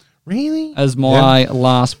Chase. Really? As my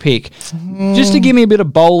last pick. Just to give me a bit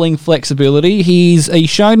of bowling flexibility. He's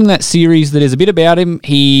shown in that series that there's a bit about him.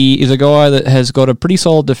 He is a guy that has got a pretty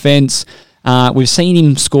solid defence. We've seen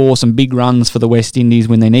him score some big runs for the West Indies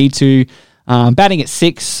when they need to. Batting at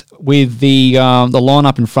 6 with the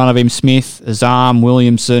lineup in front of him, Smith, Azam,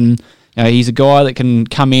 Williamson. He's a guy that can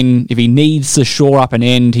come in if he needs to shore up an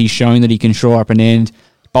end. He's shown that he can shore up an end.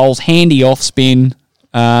 Bowls handy off spin,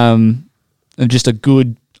 and just a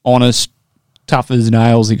good, honest, tough as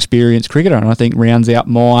nails, experienced cricketer, and I think rounds out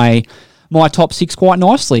my top 6 quite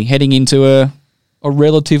nicely, heading into a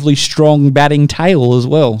relatively strong batting tail as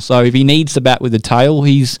well. So if he needs to bat with the tail,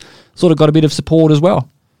 he's sort of got a bit of support as well.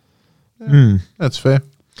 That's fair.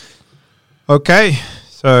 Okay,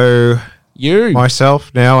 so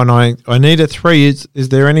myself now, and I need a 3. Is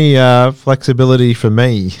there any flexibility for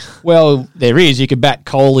me? Well, there is. You could bat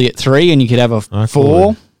Coley at 3 and you could have a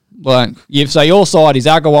 4. Like, so your side is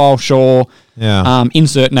Agarwal, Shaw,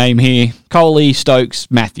 insert name here, Coley,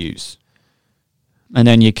 Stokes, Matthews. And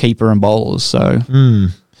then your keeper and bowlers. So,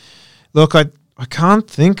 Look, I can't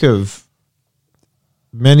think of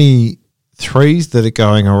many 3s that are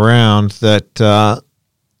going around that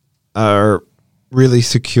are really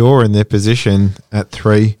secure in their position at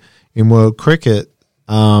 3 in world cricket.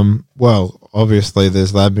 Well, obviously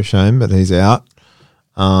there's Labuschagne, but he's out.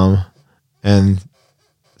 And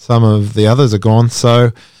some of the others are gone.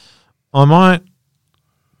 So I might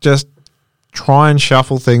just try and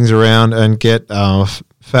shuffle things around and get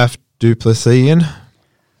Faf du Plessis in.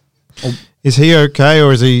 Is he okay,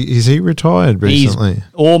 or is he retired recently? He's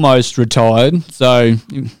almost retired. So,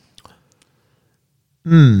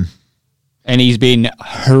 and he's been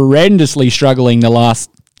horrendously struggling the last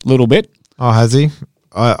little bit. Oh, has he?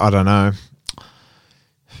 I don't know.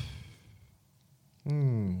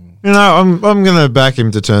 You know, I'm going to back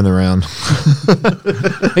him to turn around.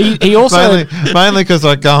 he also mainly because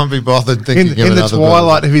I can't be bothered thinking in the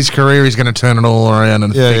twilight of his career, he's going to turn it all around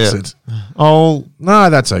and fix it. Oh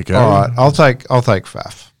no, that's okay. All right, I'll take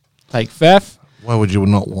Faf. Take Faf. Why would you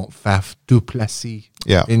not want Faf du Plessis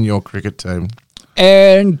in your cricket team?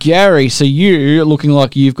 And Gary, so you looking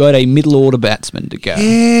like you've got a middle order batsman to go.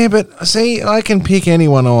 Yeah, but see, I can pick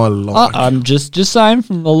anyone I like. I'm just saying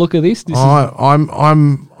from the look of this.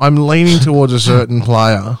 I'm leaning towards a certain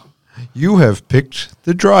player. You have picked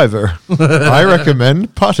the driver. I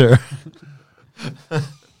recommend putter.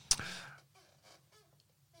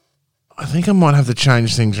 I think I might have to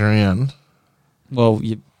change things around. Well,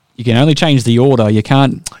 you can only change the order. You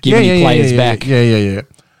can't give any players back. Yeah.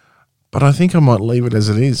 But I think I might leave it as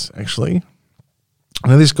it is, actually.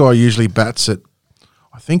 Now, this guy usually bats at,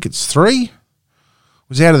 I think it's 3.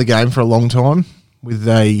 Was out of the game for a long time with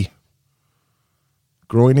a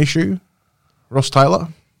groin issue. Ross Taylor.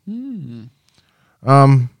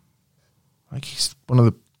 I think he's one of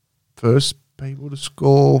the first people to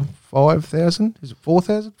score 5,000. Is it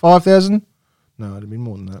 4,000? 5,000? No, it'd have been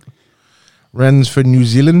more than that. Runs for New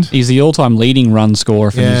Zealand. He's the all-time leading run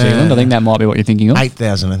scorer for New Zealand. I think that might be what you're thinking of.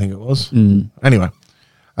 8,000, I think it was. Anyway,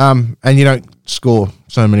 and you don't score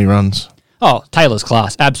so many runs. Oh, Taylor's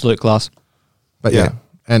class. Absolute class. But yeah,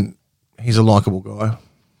 and he's a likeable guy.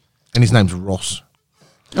 And his name's Ross.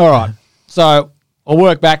 All right. So I'll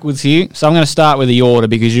work backwards here. So I'm going to start with the order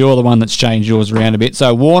because you're the one that's changed yours around a bit.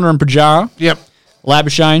 So Warner and Pujara. Yep.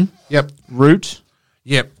 Labuschagne. Yep. Root.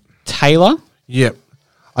 Yep. Taylor. Yep.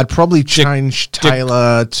 I'd probably change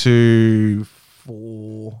Taylor to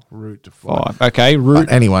 4, Root to 5. Okay, Root.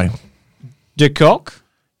 But anyway. De Kock.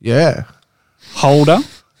 Yeah. Holder.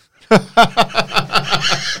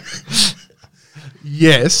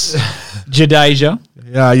 Yes. Jadeja.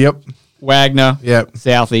 Yeah, yep. Wagner. Yep.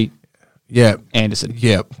 Southey. Yep. Anderson.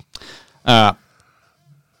 Yep.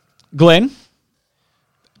 Glenn.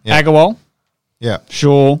 Yep. Agarwal. Yeah.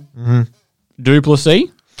 Shaw. du Plessis.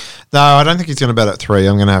 No, I don't think he's going to bat at 3.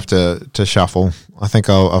 I'm going to have to shuffle. I think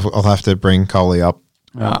I'll have to bring Coley up.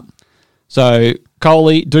 Right. So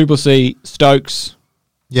Coley, du Plessis, Stokes.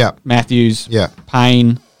 Yeah. Matthews. Yeah.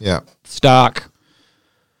 Payne. Yeah. Stark.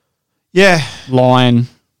 Yeah. Lyon.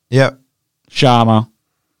 Yep. Sharma.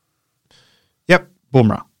 Yep.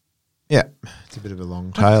 Bumrah. Yeah. It's a bit of a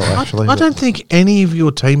long tail, actually. I don't think any of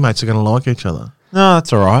your teammates are going to like each other. No,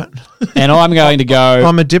 that's all right. And I'm going to go...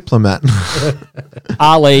 I'm a diplomat.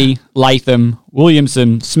 Ali, Latham,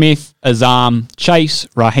 Williamson, Smith, Azam, Chase,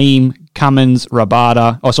 Raheem, Cummins,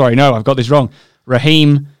 Rabada. Oh, sorry, no, I've got this wrong.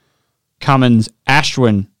 Raheem, Cummins,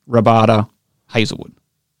 Ashwin, Rabada, Hazelwood.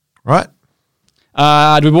 Right.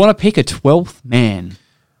 Do we want to pick a 12th man?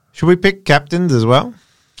 Should we pick captains as well?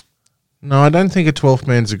 No, I don't think a 12th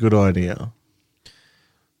man's a good idea.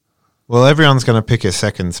 Well, everyone's going to pick a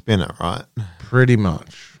second spinner, right? Pretty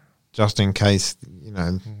much. Just in case,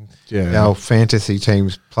 our fantasy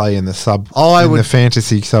teams play in the the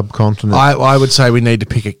fantasy subcontinent. I would say we need to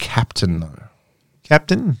pick a captain, though.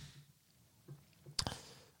 Captain?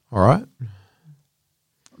 All right.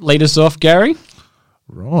 Lead us off, Gary.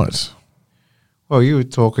 Right. Well, you were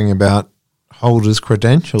talking about Holder's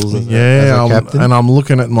credentials as a captain. And I'm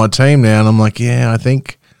looking at my team now, and I'm like, I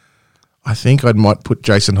think I think I might put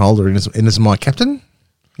Jason Holder in as my captain.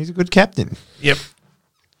 He's a good captain. Yep.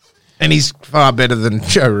 And he's far better than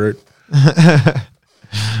Joe Root.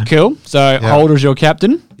 Cool. So Holder's your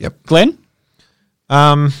captain. Yep. Glenn?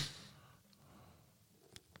 I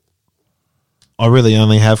really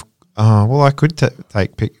only have. I could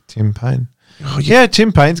pick Tim Payne. Oh, yeah,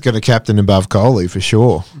 Tim Payne's got a captain above Coley for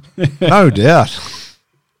sure. No doubt.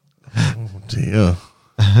 Oh, dear.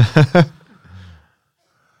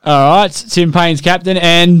 All right, Tim Payne's captain,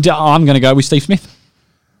 and I'm going to go with Steve Smith.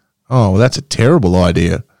 Oh, well, that's a terrible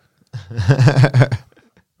idea.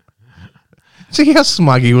 See how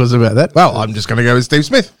smug he was about that? Well, I'm just going to go with Steve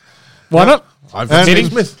Smith. Why not? I've got Steve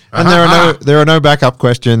Smith. And there are no backup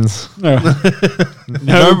questions. No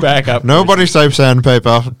backup. Nobody saved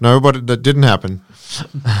sandpaper. Nobody. That didn't happen.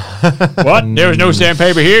 What? There was no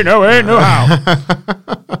sandpaper here? No way, no how.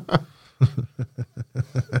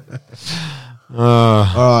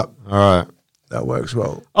 All right. That works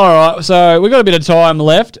well. All right, so we've got a bit of time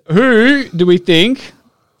left. Who do we think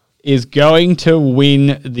is going to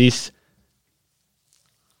win this?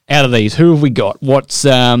 Out of these, who have we got?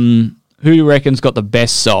 Who do you reckon's got the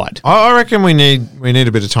best side? I reckon we need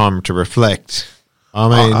a bit of time to reflect. I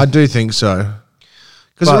mean, I do think so.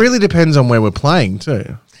 Because it really depends on where we're playing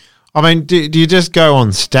too. I mean, do you just go on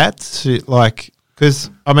stats? Like, because,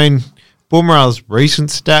 I mean, Bumrah's recent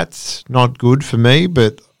stats, not good for me,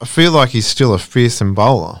 but I feel like he's still a fearsome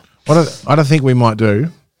bowler. What I think we might do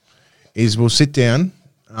is we'll sit down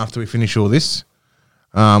after we finish all this.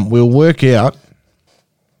 We'll work out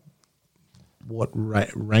what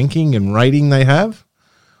ranking and rating they have.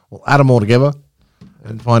 We'll add them all together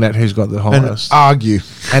and find out who's got the highest. And argue.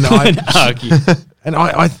 And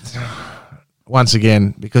I once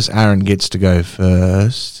again, because Aaron gets to go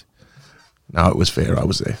first. No, it was fair. I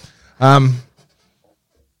was there.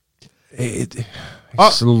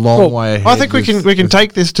 It's a long way ahead. I think we can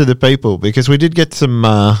take this to the people because we did get some.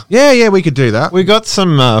 We could do that. We got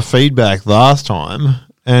some feedback last time,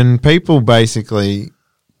 and people basically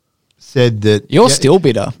said that you're still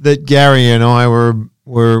bitter. That Gary and I were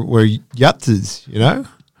yutzes, you know.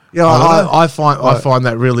 Yeah, I find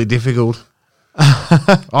that really difficult.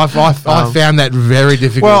 I found that very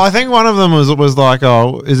difficult. Well, I think one of them was like,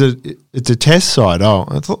 "Oh, it's a test side." Oh,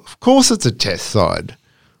 of course it's a test side.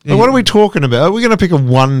 Like, what are we talking about? Are we going to pick a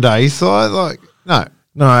one-day side? Like, no.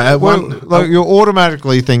 You're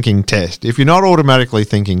automatically thinking test. If you're not automatically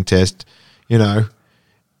thinking test, you know,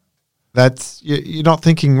 you're not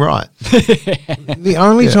thinking right. The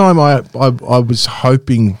only time I was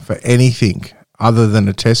hoping for anything other than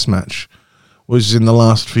a test match was in the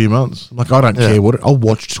last few months. Like, I don't care I'll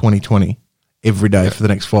watch 2020 every day for the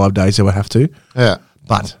next 5 days if I have to. Yeah.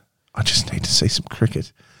 But I just need to see some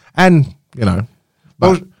cricket. And, you know.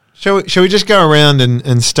 Well, shall we just go around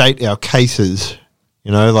and state our cases?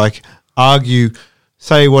 You know, like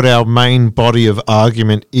say what our main body of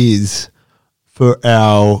argument is for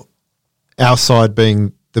our side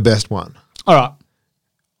being the best one. All right.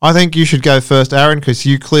 I think you should go first, Aaron, because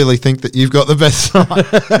you clearly think that you've got the best side.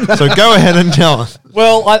 So go ahead and tell us.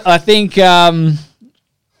 Well, I think I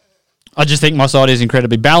just think my side is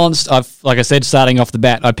incredibly balanced. Like I said, starting off the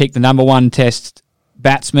bat, I picked the number one test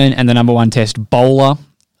batsman and the number one test bowler.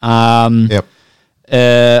 Yep.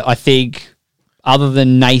 I think other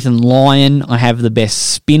than Nathan Lyon, I have the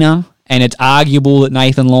best spinner, and it's arguable that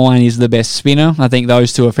Nathan Lyon is the best spinner. I think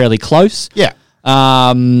those two are fairly close. Yeah.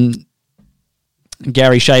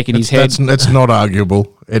 Gary shaking his head. That's not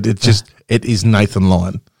arguable. It is Nathan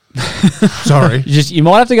Lyon. Sorry. You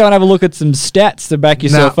might have to go and have a look at some stats to back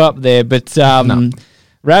yourself up there, but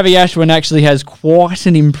Ravi Ashwin actually has quite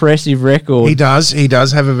an impressive record. He does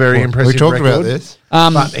have a very impressive record. We talked about this.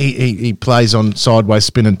 But he plays on sideways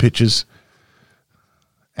spinning pitches.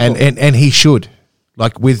 And he should.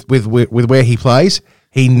 Like with where he plays,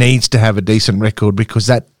 he needs to have a decent record because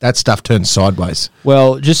that stuff turns sideways.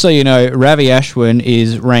 Well, just so you know, Ravi Ashwin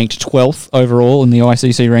is ranked 12th overall in the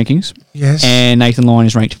ICC rankings. Yes. And Nathan Lyon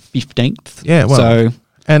is ranked 15th. Yeah, well.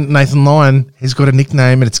 And Nathan Lyon has got a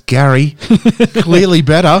nickname and it's Gary. Clearly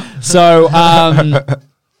better. So,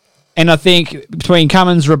 and I think between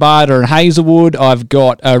Cummins, Rabada and Hazelwood, I've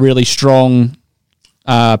got a really strong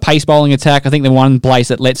pace bowling attack. I think the one place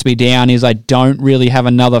that lets me down is I don't really have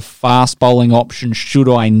another fast bowling option should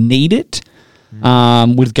I need it.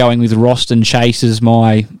 With going with Roston Chase as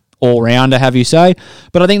my all-rounder, have you say.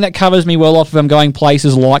 But I think that covers me well off if I'm going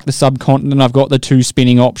places like the subcontinent. I've got the two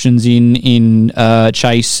spinning options in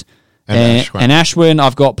Chase and Ashwin.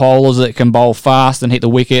 I've got bowlers that can bowl fast and hit the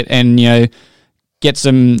wicket and, you know, get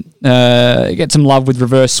some love with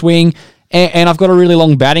reverse swing. And I've got a really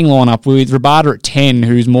long batting lineup with Rabada at 10,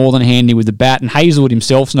 who's more than handy with the bat, and Hazelwood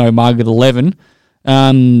himself's no mug at 11.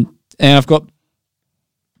 And I've got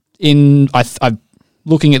I'm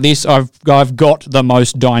looking at this. I've got the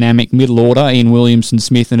most dynamic middle order in Williamson,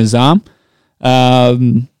 Smith, and Azam.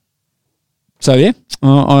 So yeah,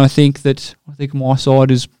 I think my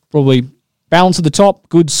side is probably balance at the top,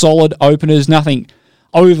 good solid openers, nothing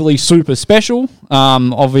overly super special.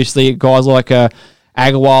 Obviously, guys like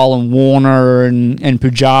Agarwal and Warner and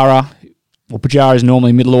Pujara. Well, Pujara is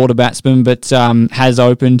normally middle order batsman, but has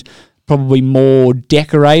opened probably more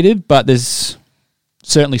decorated. But there's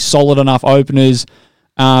certainly solid enough openers.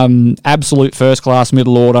 Absolute first class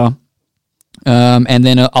middle order, and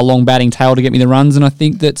then a long batting tail to get me the runs. And I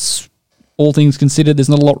think that's all things considered. There's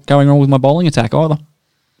not a lot going on with my bowling attack either.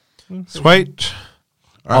 Sweet.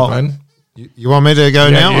 All right, man. You want me to go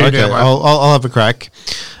now? Yeah, Okay, go, mate. I'll have a crack.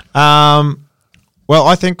 Well,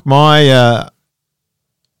 I think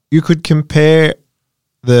you could compare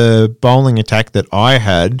the bowling attack that I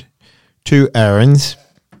had to Aaron's,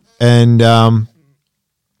 and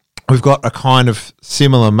we've got a kind of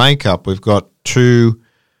similar makeup. We've got two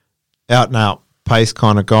out-and-out pace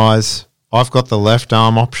kind of guys. I've got the left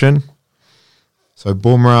arm option, so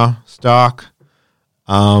Bumrah, Stark.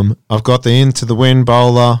 I've got the into-the-wind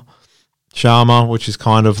bowler, Sharma, which is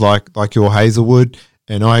kind of like your Hazelwood.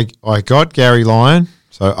 And I got Gary Lyon,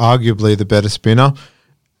 so arguably the better spinner.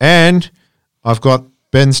 And I've got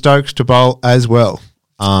Ben Stokes to bowl as well.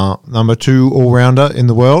 Number 2 all-rounder in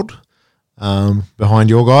the world, behind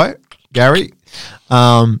your guy, Gary.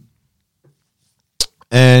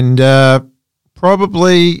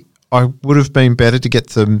 Probably I would have been better to get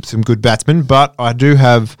some good batsmen, but I do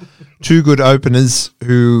have 2 good openers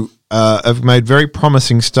who have made very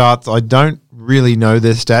promising starts. I don't really know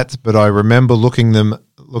their stats, but I remember looking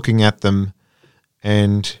at them,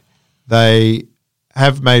 and they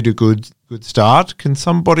have made a good start. Can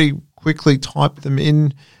somebody quickly type them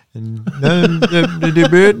in and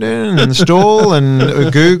install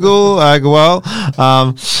and Google Agarwal?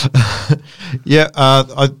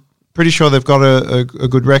 I'm pretty sure they've got a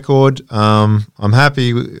good record. I'm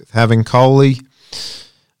happy with having Coley.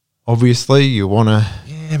 Obviously, you want to.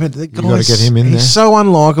 Yeah, but the you got to get him in there. He's so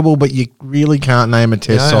unlikable, but you really can't name a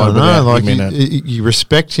test side without him in it. You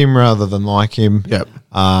respect him rather than like him. Yep.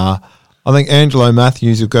 I think Angelo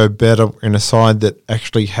Matthews will go better in a side that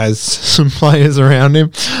actually has some players around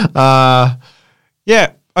him.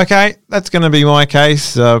 Okay, that's going to be my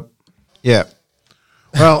case. Yeah.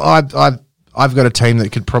 Well, I've got a team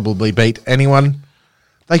that could probably beat anyone.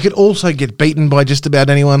 They could also get beaten by just about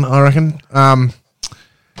anyone, I reckon.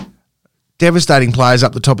 Devastating players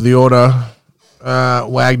up the top of the order,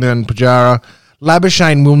 Wagner and Pujara.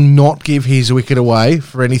 Labuschagne will not give his wicket away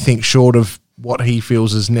for anything short of what he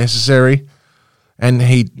feels is necessary, and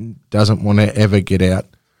he doesn't want to ever get out.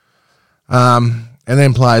 And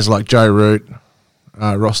then players like Joe Root,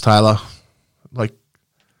 Ross Taylor,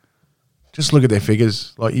 just look at their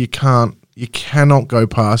figures. You cannot go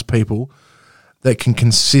past people that can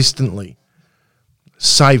consistently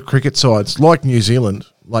save cricket sides like New Zealand.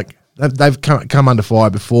 They've come under fire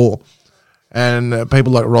before, and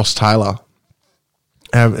people like Ross Taylor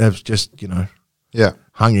have just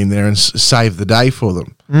hung in there and saved the day for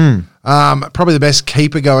them. Probably the best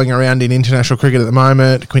keeper going around in international cricket at the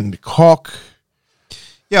moment, Quinton de Kock.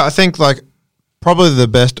 Yeah, I think probably the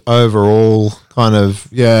best overall kind of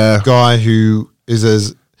guy who is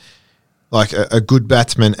as a good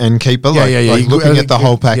batsman and keeper. Looking at the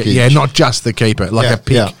whole package. Yeah, not just the keeper, a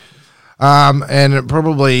pick. Yeah. And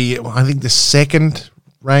probably, I think the second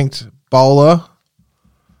ranked bowler.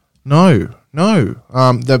 No.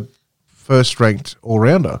 The first ranked all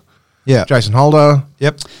rounder. Yeah. Jason Holder.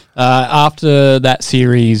 Yep. After that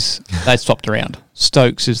series, they swapped around.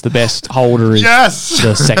 Stokes is the best, Holder is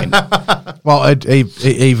the second. Well,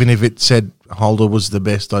 even if it said Holder was the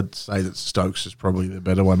best, I'd say that Stokes is probably the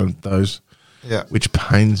better one of those. Yeah. Which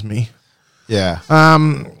pains me. Yeah.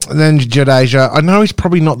 And then Jadeja. I know he's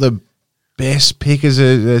probably not the best pick as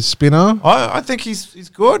a spinner. I think he's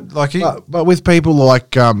good. But with people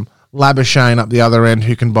like Labuschagne up the other end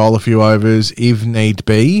who can bowl a few overs if need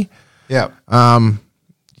be. Yeah.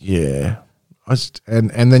 Yeah.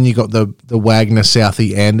 And then you got the Wagner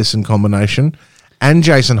Southey Anderson combination and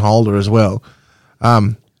Jason Holder as well.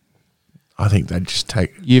 I think they'd just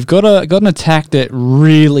take. You've got an attack that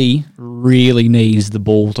really, really needs the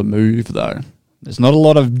ball to move though. There's not a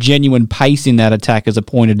lot of genuine pace in that attack as a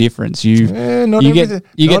point of difference. Not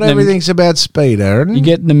everything's about speed, Aaron. You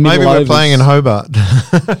get in the middle. Maybe we're playing in Hobart.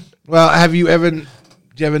 Well, do you ever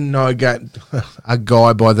know a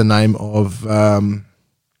guy by the name of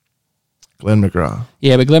Glenn McGrath.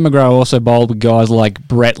 Yeah, but Glenn McGrath also bowled with guys like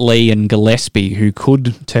Brett Lee and Gillespie who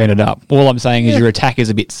could turn it up. All I'm saying is your attack is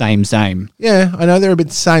a bit same. Yeah, I know they're a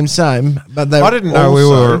bit same, but they. I didn't know we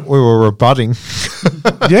were rebutting.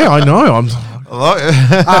 Yeah, I know.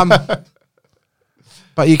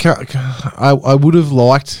 But you can't. I would have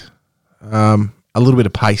liked a little bit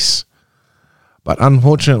of pace, but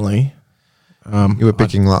unfortunately, you were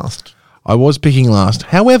picking last. I was picking last.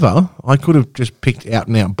 However, I could have just picked out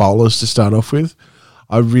and out bowlers to start off with.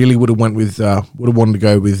 I really would have wanted to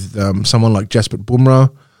go with someone like Jasprit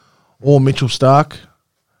Bumrah or Mitchell Starc.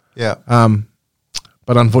 Yeah.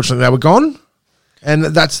 But unfortunately, they were gone, and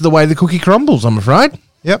that's the way the cookie crumbles, I'm afraid.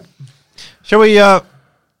 Yep.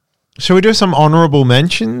 Shall we do some honourable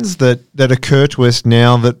mentions that occur to us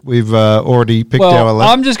now that we've already picked our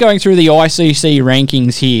 11? I'm just going through the ICC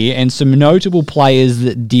rankings here and some notable players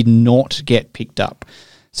that did not get picked up.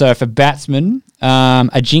 So for batsmen,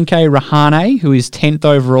 Ajinkya Rahane, who is 10th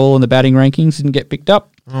overall in the batting rankings, didn't get picked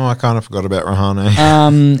up. Oh, I kind of forgot about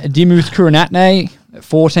Rahane. Dimuth Kurunatne,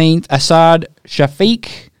 14th. Asad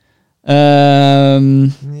Shafiq.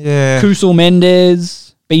 Kusal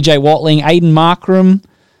Mendez. BJ Watling. Aiden Markram.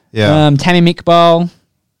 Yeah. Tamim Iqbal.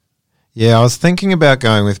 Yeah, I was thinking about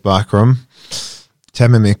going with Bakram.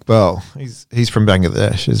 Tamim Iqbal. He's from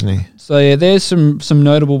Bangladesh, isn't he? So, yeah, there's some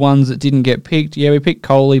notable ones that didn't get picked. Yeah, we picked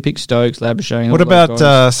Kohli, picked Stokes, Labuschagne. What about,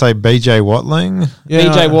 say, BJ Watling? Yeah.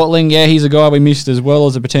 BJ Watling, yeah, he's a guy we missed as well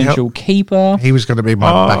as a potential keeper. He was going to be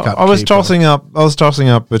my backup I was keeper. tossing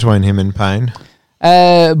up between him and Payne.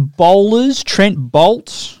 Bowlers, Trent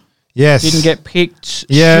Bolt. Yes. Didn't get picked.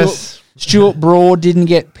 Yes. Stuart Broad didn't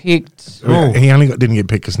get picked. Oh. He only didn't get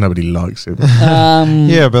picked because nobody likes him.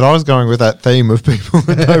 Yeah, but I was going with that theme of people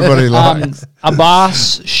that nobody likes.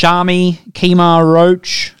 Abbas, Shami, Kemar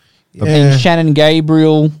Roach, and Shannon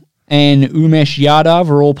Gabriel and Umesh Yadav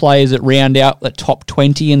are all players that round out the top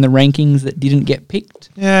 20 in the rankings that didn't get picked.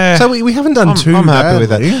 Yeah. So we haven't done too I'm happy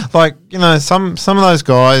with badly. that. Like, some of those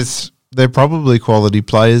guys, they're probably quality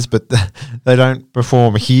players, but they don't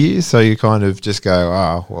perform here, so you kind of just go,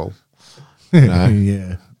 well...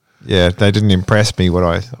 Yeah. Yeah, they didn't impress me when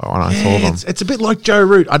I saw them. It's a bit like Joe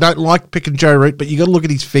Root. I don't like picking Joe Root, but you got to look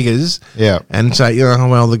at his figures and say,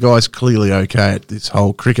 the guy's clearly okay at this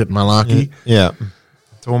whole cricket malarkey. Yeah.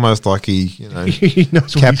 It's almost like he He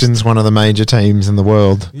knows what captains one of the major teams in the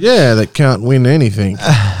world. Yeah, that can't win anything.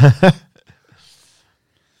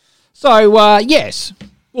 So, yes,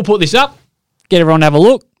 we'll put this up, get everyone to have a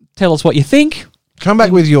look, tell us what you think. Come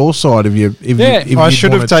back with your side of you. I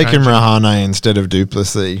should have taken Rahane instead of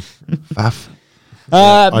Duplessis.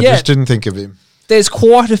 I just didn't think of him. There's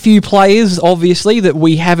quite a few players, obviously, that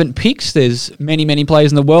we haven't picked. There's many, many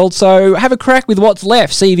players in the world. So have a crack with what's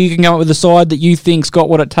left. See if you can come up with a side that you think's got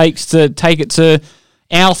what it takes to take it to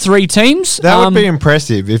our three teams. That would be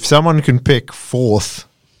impressive if someone can pick fourth,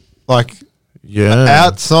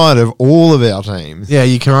 outside of all of our teams. Yeah,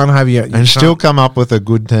 you can't have and still come up with a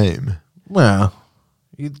good team. Well...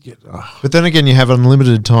 But then again, you have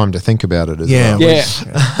unlimited time to think about it as well.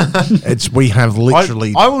 We have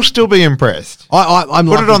literally... I will still be impressed. I'm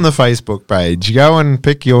Put it on the Facebook page. Go and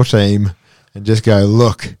pick your team and just go,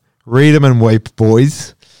 look, read them and weep,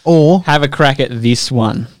 boys. Or... have a crack at this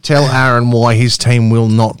one. Tell Aaron why his team will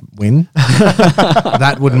not win.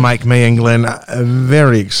 That would make me and Glenn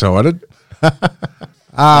very excited. No,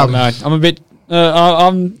 I'm a bit...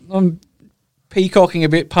 I'm peacocking a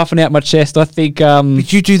bit, puffing out my chest. I think.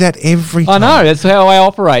 But you do that every time. I know that's how I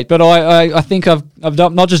operate. But I think I've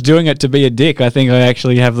done, not just doing it to be a dick. I think I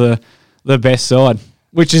actually have the best side,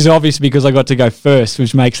 which is obvious because I got to go first,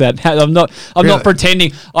 which makes that. I'm not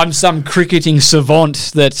pretending I'm some cricketing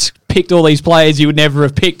savant that's picked all these players you would never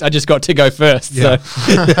have picked. I just got to go first. Yeah.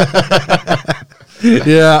 So.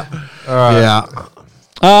 Yeah. All right. Yeah.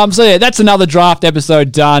 So yeah, that's another draft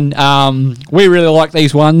episode done. We really like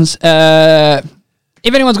these ones.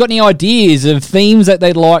 If anyone's got any ideas of themes that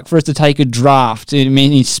they'd like for us to take a draft,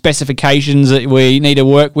 any specifications that we need to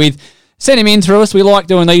work with, send them in through us. We like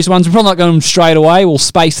doing these ones. We're probably not going them straight away. We'll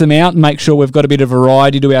space them out and make sure we've got a bit of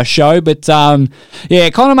variety to our show. But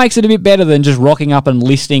it kind of makes it a bit better than just rocking up and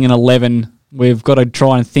listing an 11. We've got to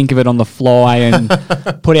try and think of it on the fly and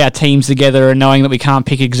put our teams together and knowing that we can't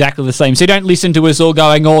pick exactly the same. So don't listen to us all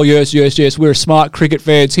going, oh, yes, we're smart cricket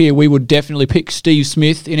fans here. We would definitely pick Steve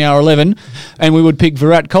Smith in our 11 and we would pick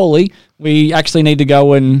Virat Kohli. We actually need to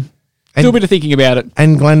go and Do a bit of thinking about it.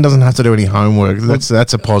 And Glenn doesn't have to do any homework. That's a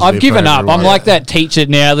positive. I've given for up. everyone. I'm like that teacher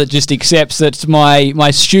now that just accepts that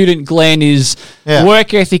my student Glenn is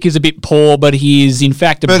work ethic is a bit poor, but he is in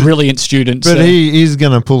fact a brilliant student. But he is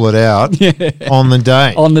going to pull it out on the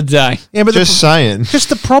day. On the day. Yeah, but just saying. Just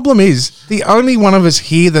the problem is the only one of us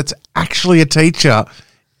here that's actually a teacher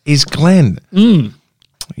is Glenn.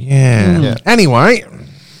 Yeah. Anyway.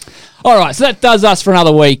 All right, so that does us for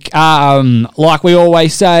another week. Like we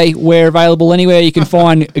always say, we're available anywhere you can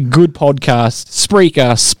find a good podcast.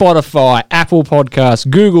 Spreaker, Spotify, Apple Podcasts,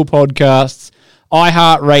 Google Podcasts,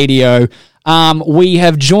 iHeartRadio. We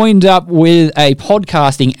have joined up with a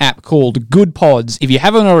podcasting app called Good Pods. If you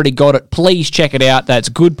haven't already got it, please check it out. That's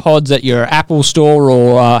Good Pods at your Apple store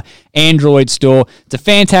or Android store. It's a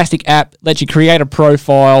fantastic app. Lets you create a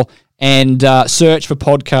profile and search for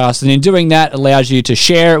podcasts. And in doing that, allows you to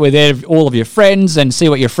share it with all of your friends and see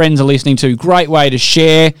what your friends are listening to. Great way to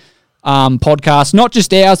share podcasts, not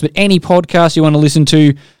just ours, but any podcast you want to listen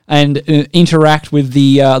to, and interact with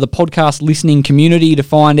the podcast listening community to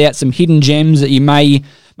find out some hidden gems that you may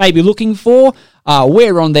be looking for.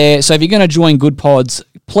 We're on there, so if you're going to join Good Pods,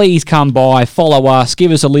 please come by, follow us, give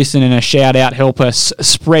us a listen and a shout out, help us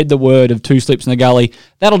spread the word of Two Slips in the Gully.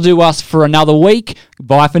 That'll do us for another week.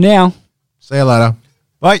 Bye for now. See you later.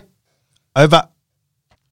 Bye. Over.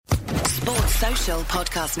 Sports Social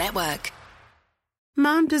Podcast Network.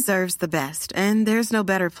 Mom deserves the best, and there's no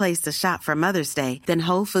better place to shop for Mother's Day than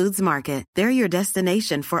Whole Foods Market. They're your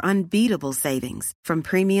destination for unbeatable savings, from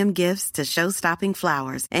premium gifts to show-stopping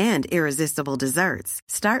flowers and irresistible desserts.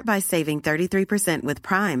 Start by saving 33% with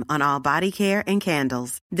Prime on all body care and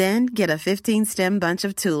candles. Then get a 15-stem bunch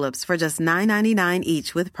of tulips for just $9.99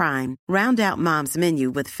 each with Prime. Round out Mom's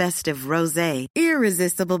menu with festive rosé,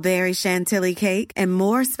 irresistible berry chantilly cake, and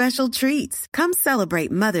more special treats. Come celebrate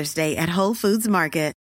Mother's Day at Whole Foods Market.